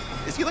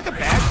 Is he like a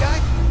bad guy?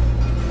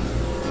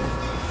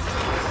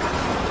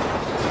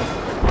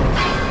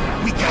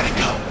 We gotta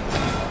go!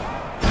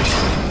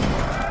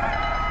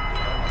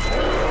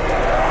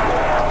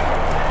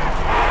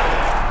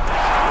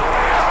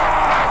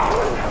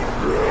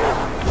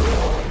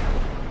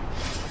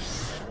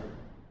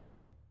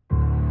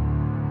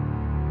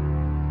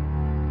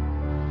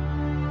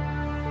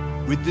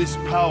 With this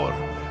power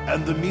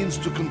and the means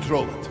to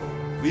control it,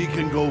 we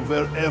can go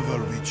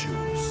wherever we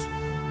choose.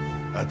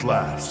 At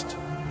last,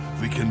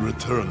 we can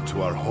return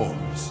to our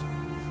homes,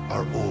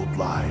 our old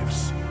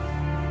lives,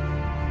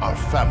 our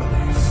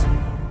families.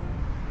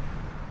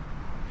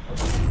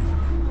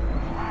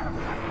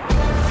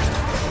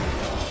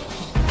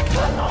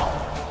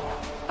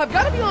 I've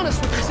got to be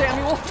honest with you,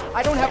 Samuel.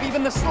 I don't have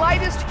even the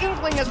slightest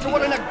inkling as to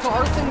what an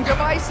Agarthan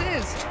device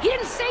is. He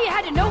didn't say you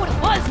had to know what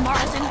it was,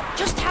 Marsden.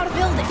 Just how to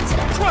build it.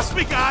 Trust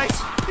me, guys!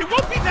 It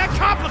won't be that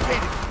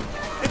complicated!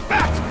 In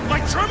fact,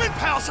 my German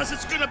pal says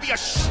it's gonna be a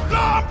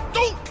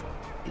dunk.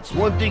 It's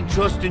one thing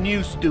trusting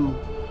you, Stu.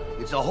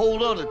 It's a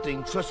whole other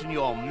thing trusting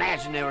your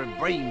imaginary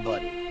brain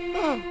buddy.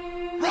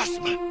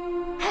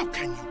 Russman, how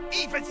can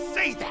you even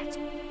say that?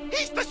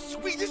 He's the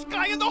sweetest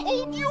guy in the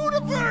whole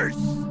universe!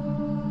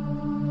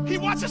 He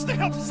wants us to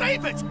help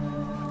save it!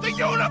 The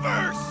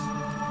universe!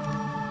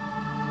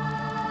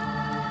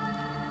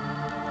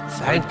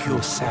 Thank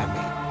you,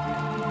 Sammy.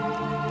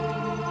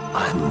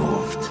 I'm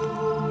moved.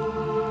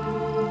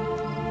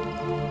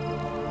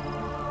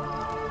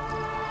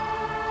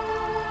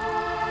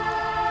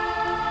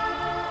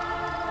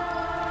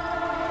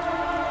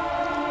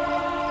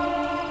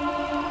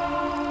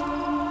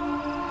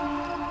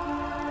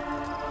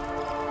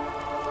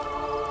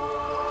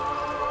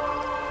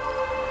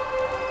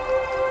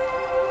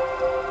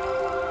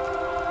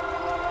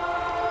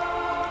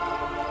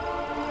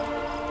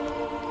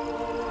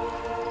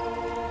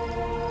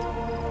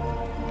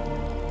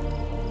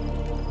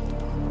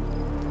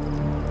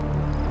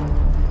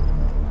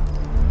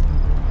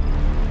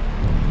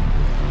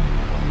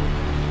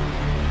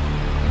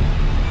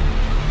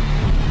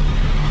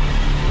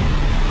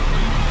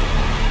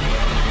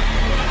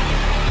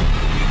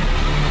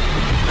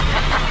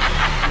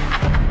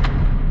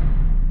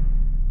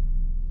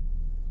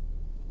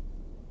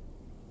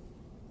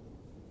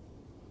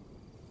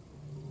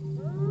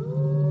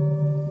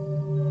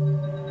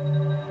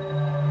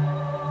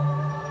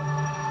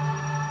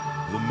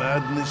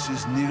 Madness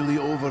is nearly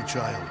over,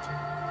 child.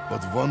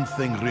 But one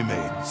thing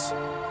remains.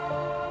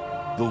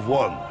 The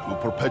one who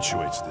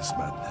perpetuates this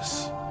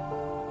madness.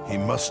 He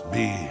must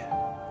be...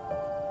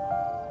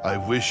 I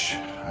wish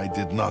I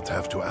did not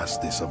have to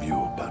ask this of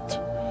you, but...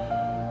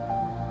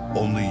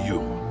 only you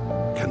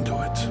can do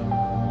it.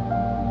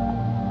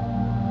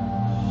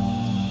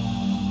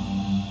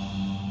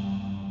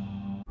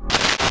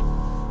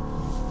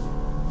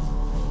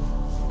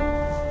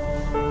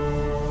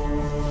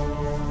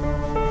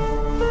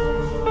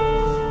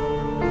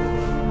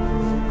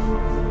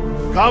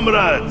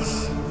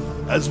 Comrades,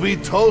 as we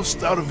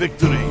toast our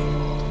victory,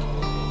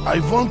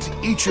 I want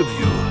each of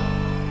you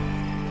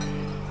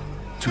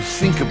to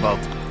think about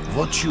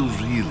what you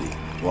really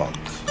want.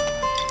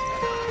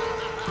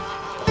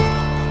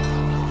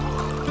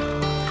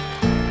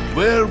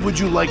 Where would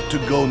you like to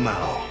go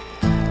now?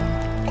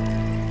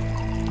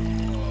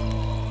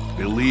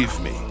 Believe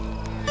me,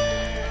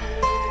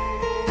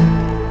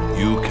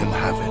 you can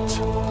have it.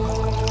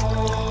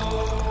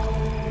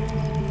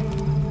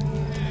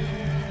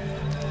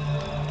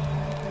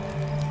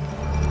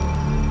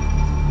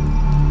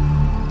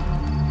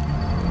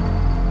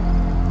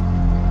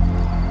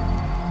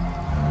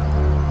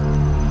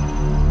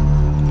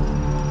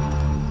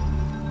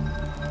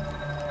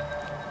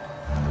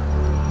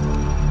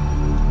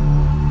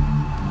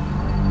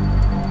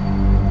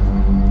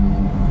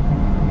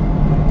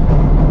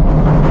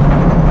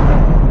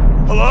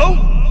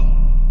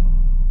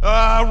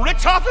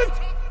 Toten?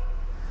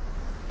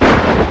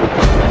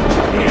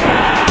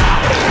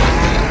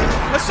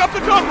 Has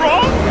something gone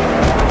wrong?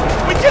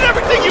 We did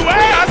everything you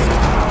asked!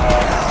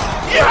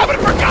 You haven't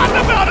forgotten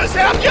about us,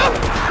 have you?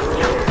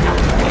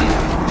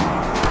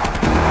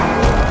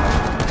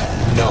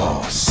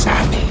 No,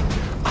 Sammy.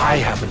 I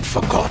haven't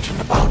forgotten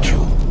about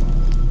you.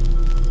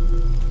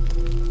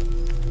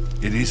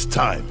 It is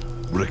time,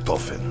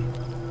 Richtofen.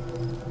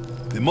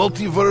 The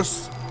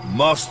multiverse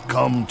must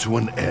come to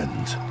an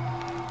end.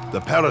 The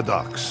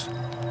paradox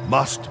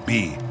must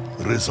be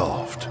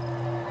resolved.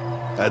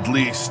 At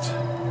least,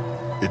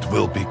 it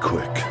will be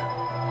quick.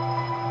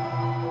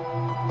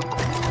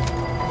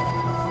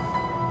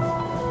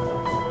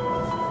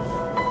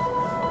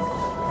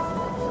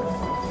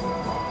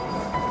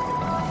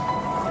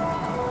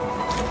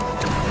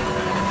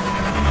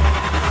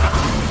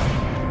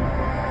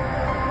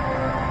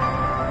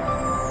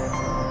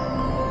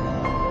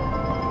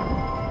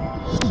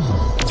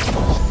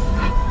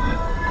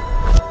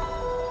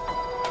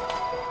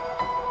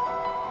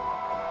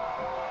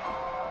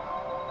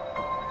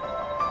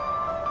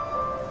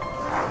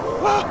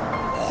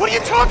 What are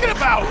you talking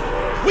about?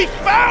 We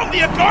found the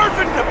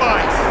Agarthan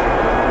device!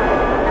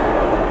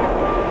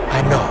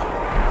 I know.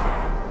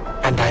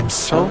 And I'm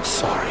so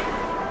sorry.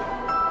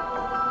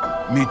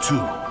 Me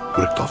too,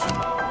 Richtofen.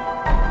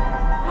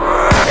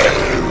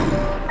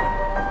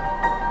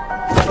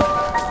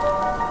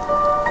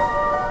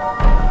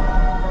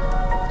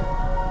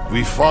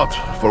 We fought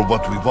for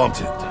what we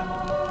wanted.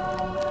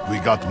 We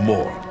got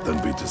more than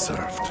we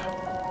deserved.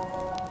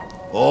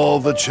 All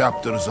the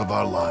chapters of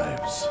our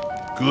lives,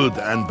 good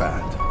and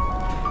bad.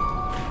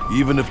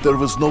 Even if there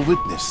was no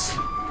witness,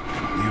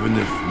 even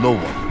if no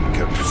one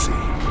cared to see,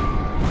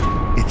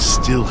 it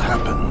still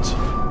happened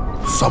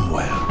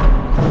somewhere.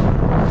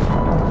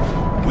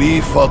 We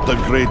fought the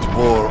Great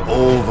War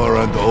over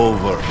and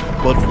over,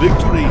 but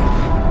victory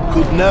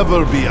could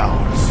never be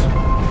ours.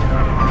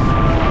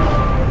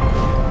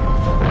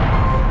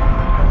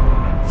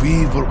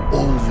 We were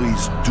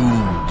always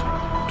doomed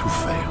to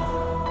fail.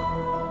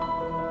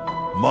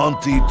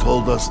 Monty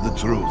told us the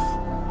truth.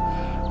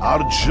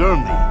 Our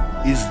journey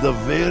is the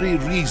very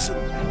reason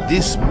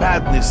this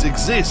madness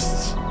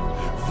exists.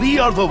 We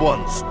are the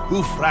ones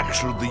who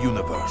fractured the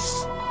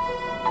universe.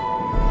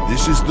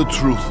 This is the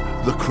truth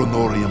the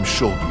Chronorium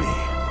showed me.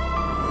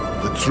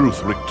 The truth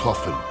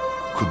Richtofen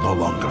could no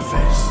longer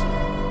face.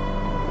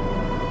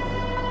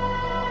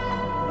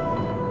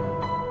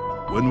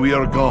 When we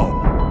are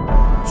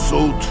gone,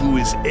 so too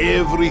is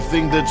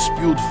everything that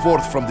spewed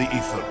forth from the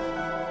ether.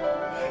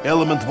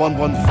 Element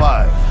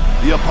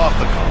 115, the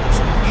Apothecons,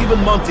 even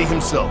Monty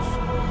himself.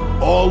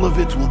 All of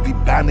it will be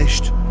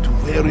banished to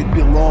where it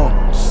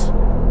belongs.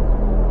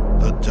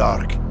 The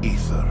Dark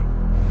Ether.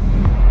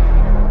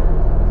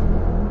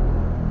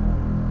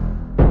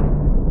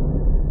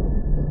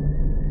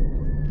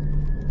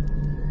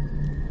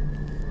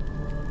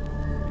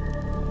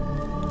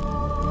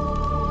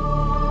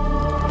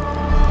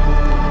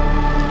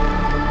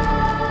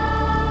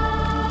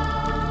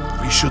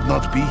 We should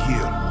not be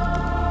here.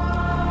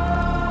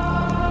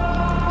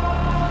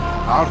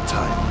 Our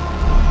time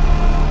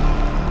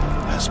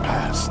has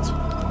passed.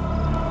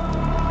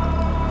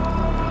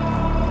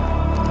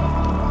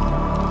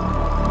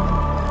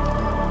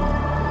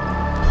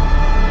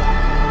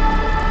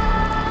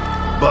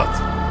 But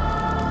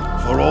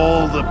for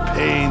all the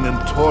pain and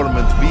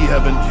torment we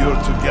have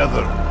endured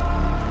together,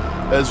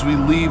 as we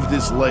leave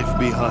this life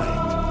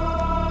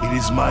behind, it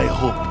is my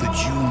hope that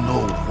you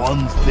know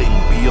one thing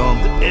beyond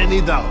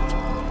any doubt.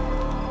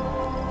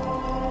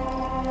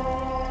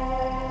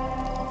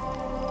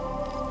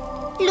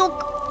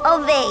 Look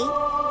away,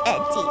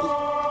 Eddie.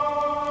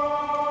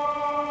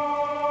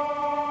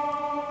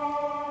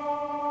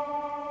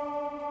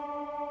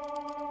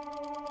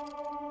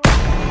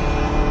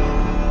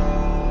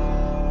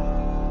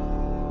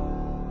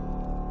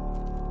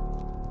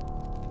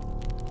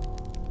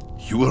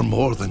 You are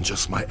more than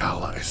just my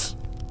allies.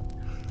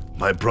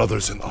 My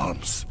brothers in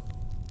arms.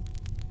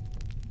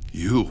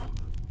 You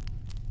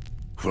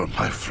were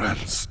my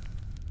friends.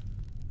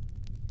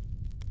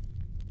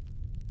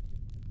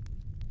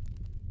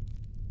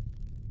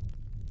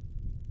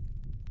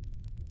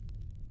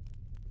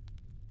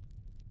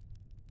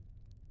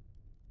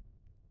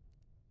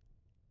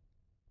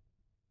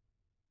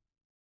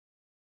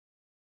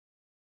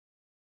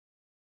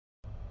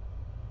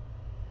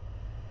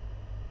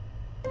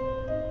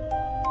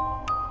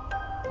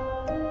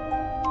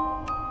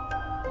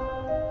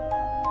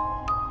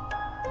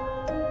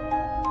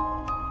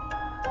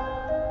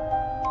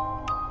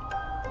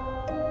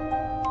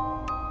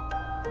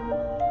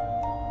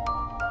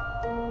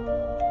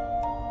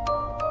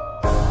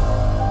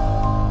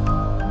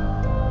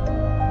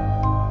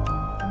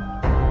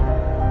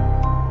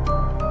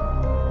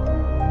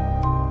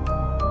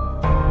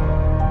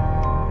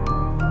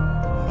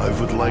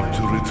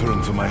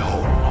 return to my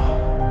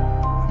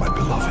home, my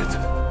beloved,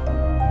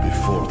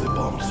 before the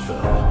bombs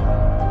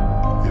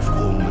fell. If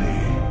only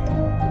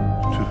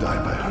to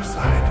die by her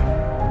side.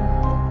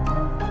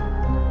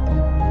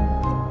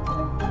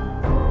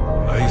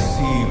 I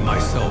see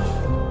myself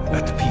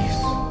at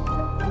peace,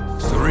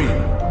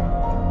 serene,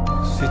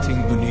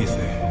 sitting beneath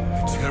a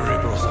cherry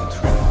blossom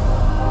tree,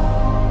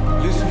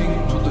 listening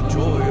to the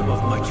joy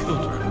of my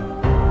children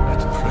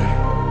at play.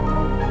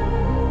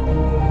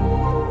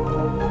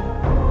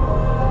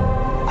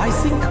 I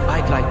think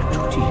I'd like to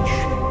teach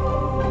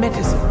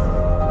medicine,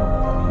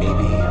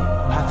 maybe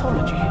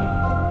pathology.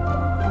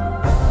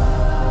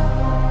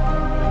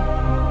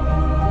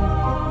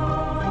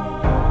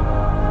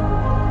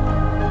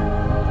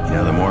 You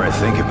know, the more I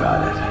think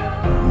about it,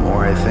 the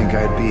more I think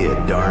I'd be a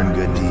darn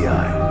good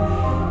DI.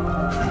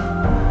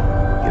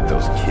 Get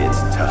those kids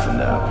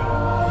toughened up.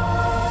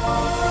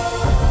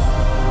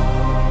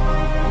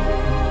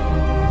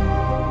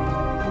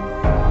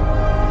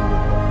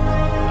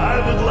 I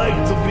would like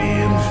to be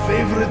in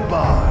favorite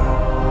bar,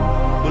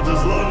 but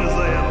as long as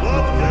I have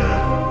vodka,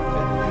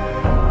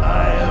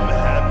 I am a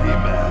happy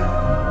man.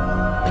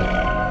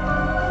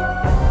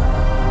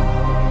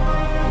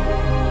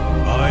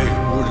 I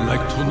would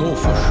like to know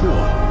for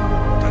sure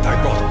that I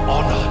brought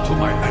honor to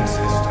my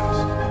ancestors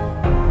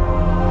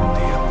and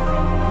the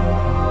Emperor.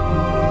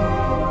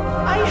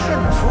 I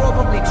should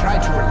probably try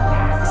to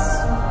relax.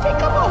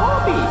 Take up a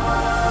hobby.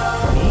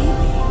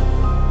 Maybe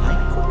I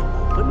could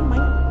open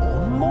my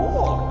own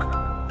morgue.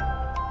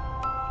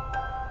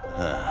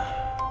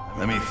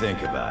 Let me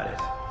think about it.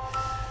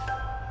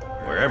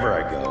 Wherever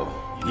I go,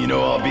 you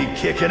know I'll be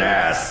kicking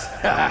ass.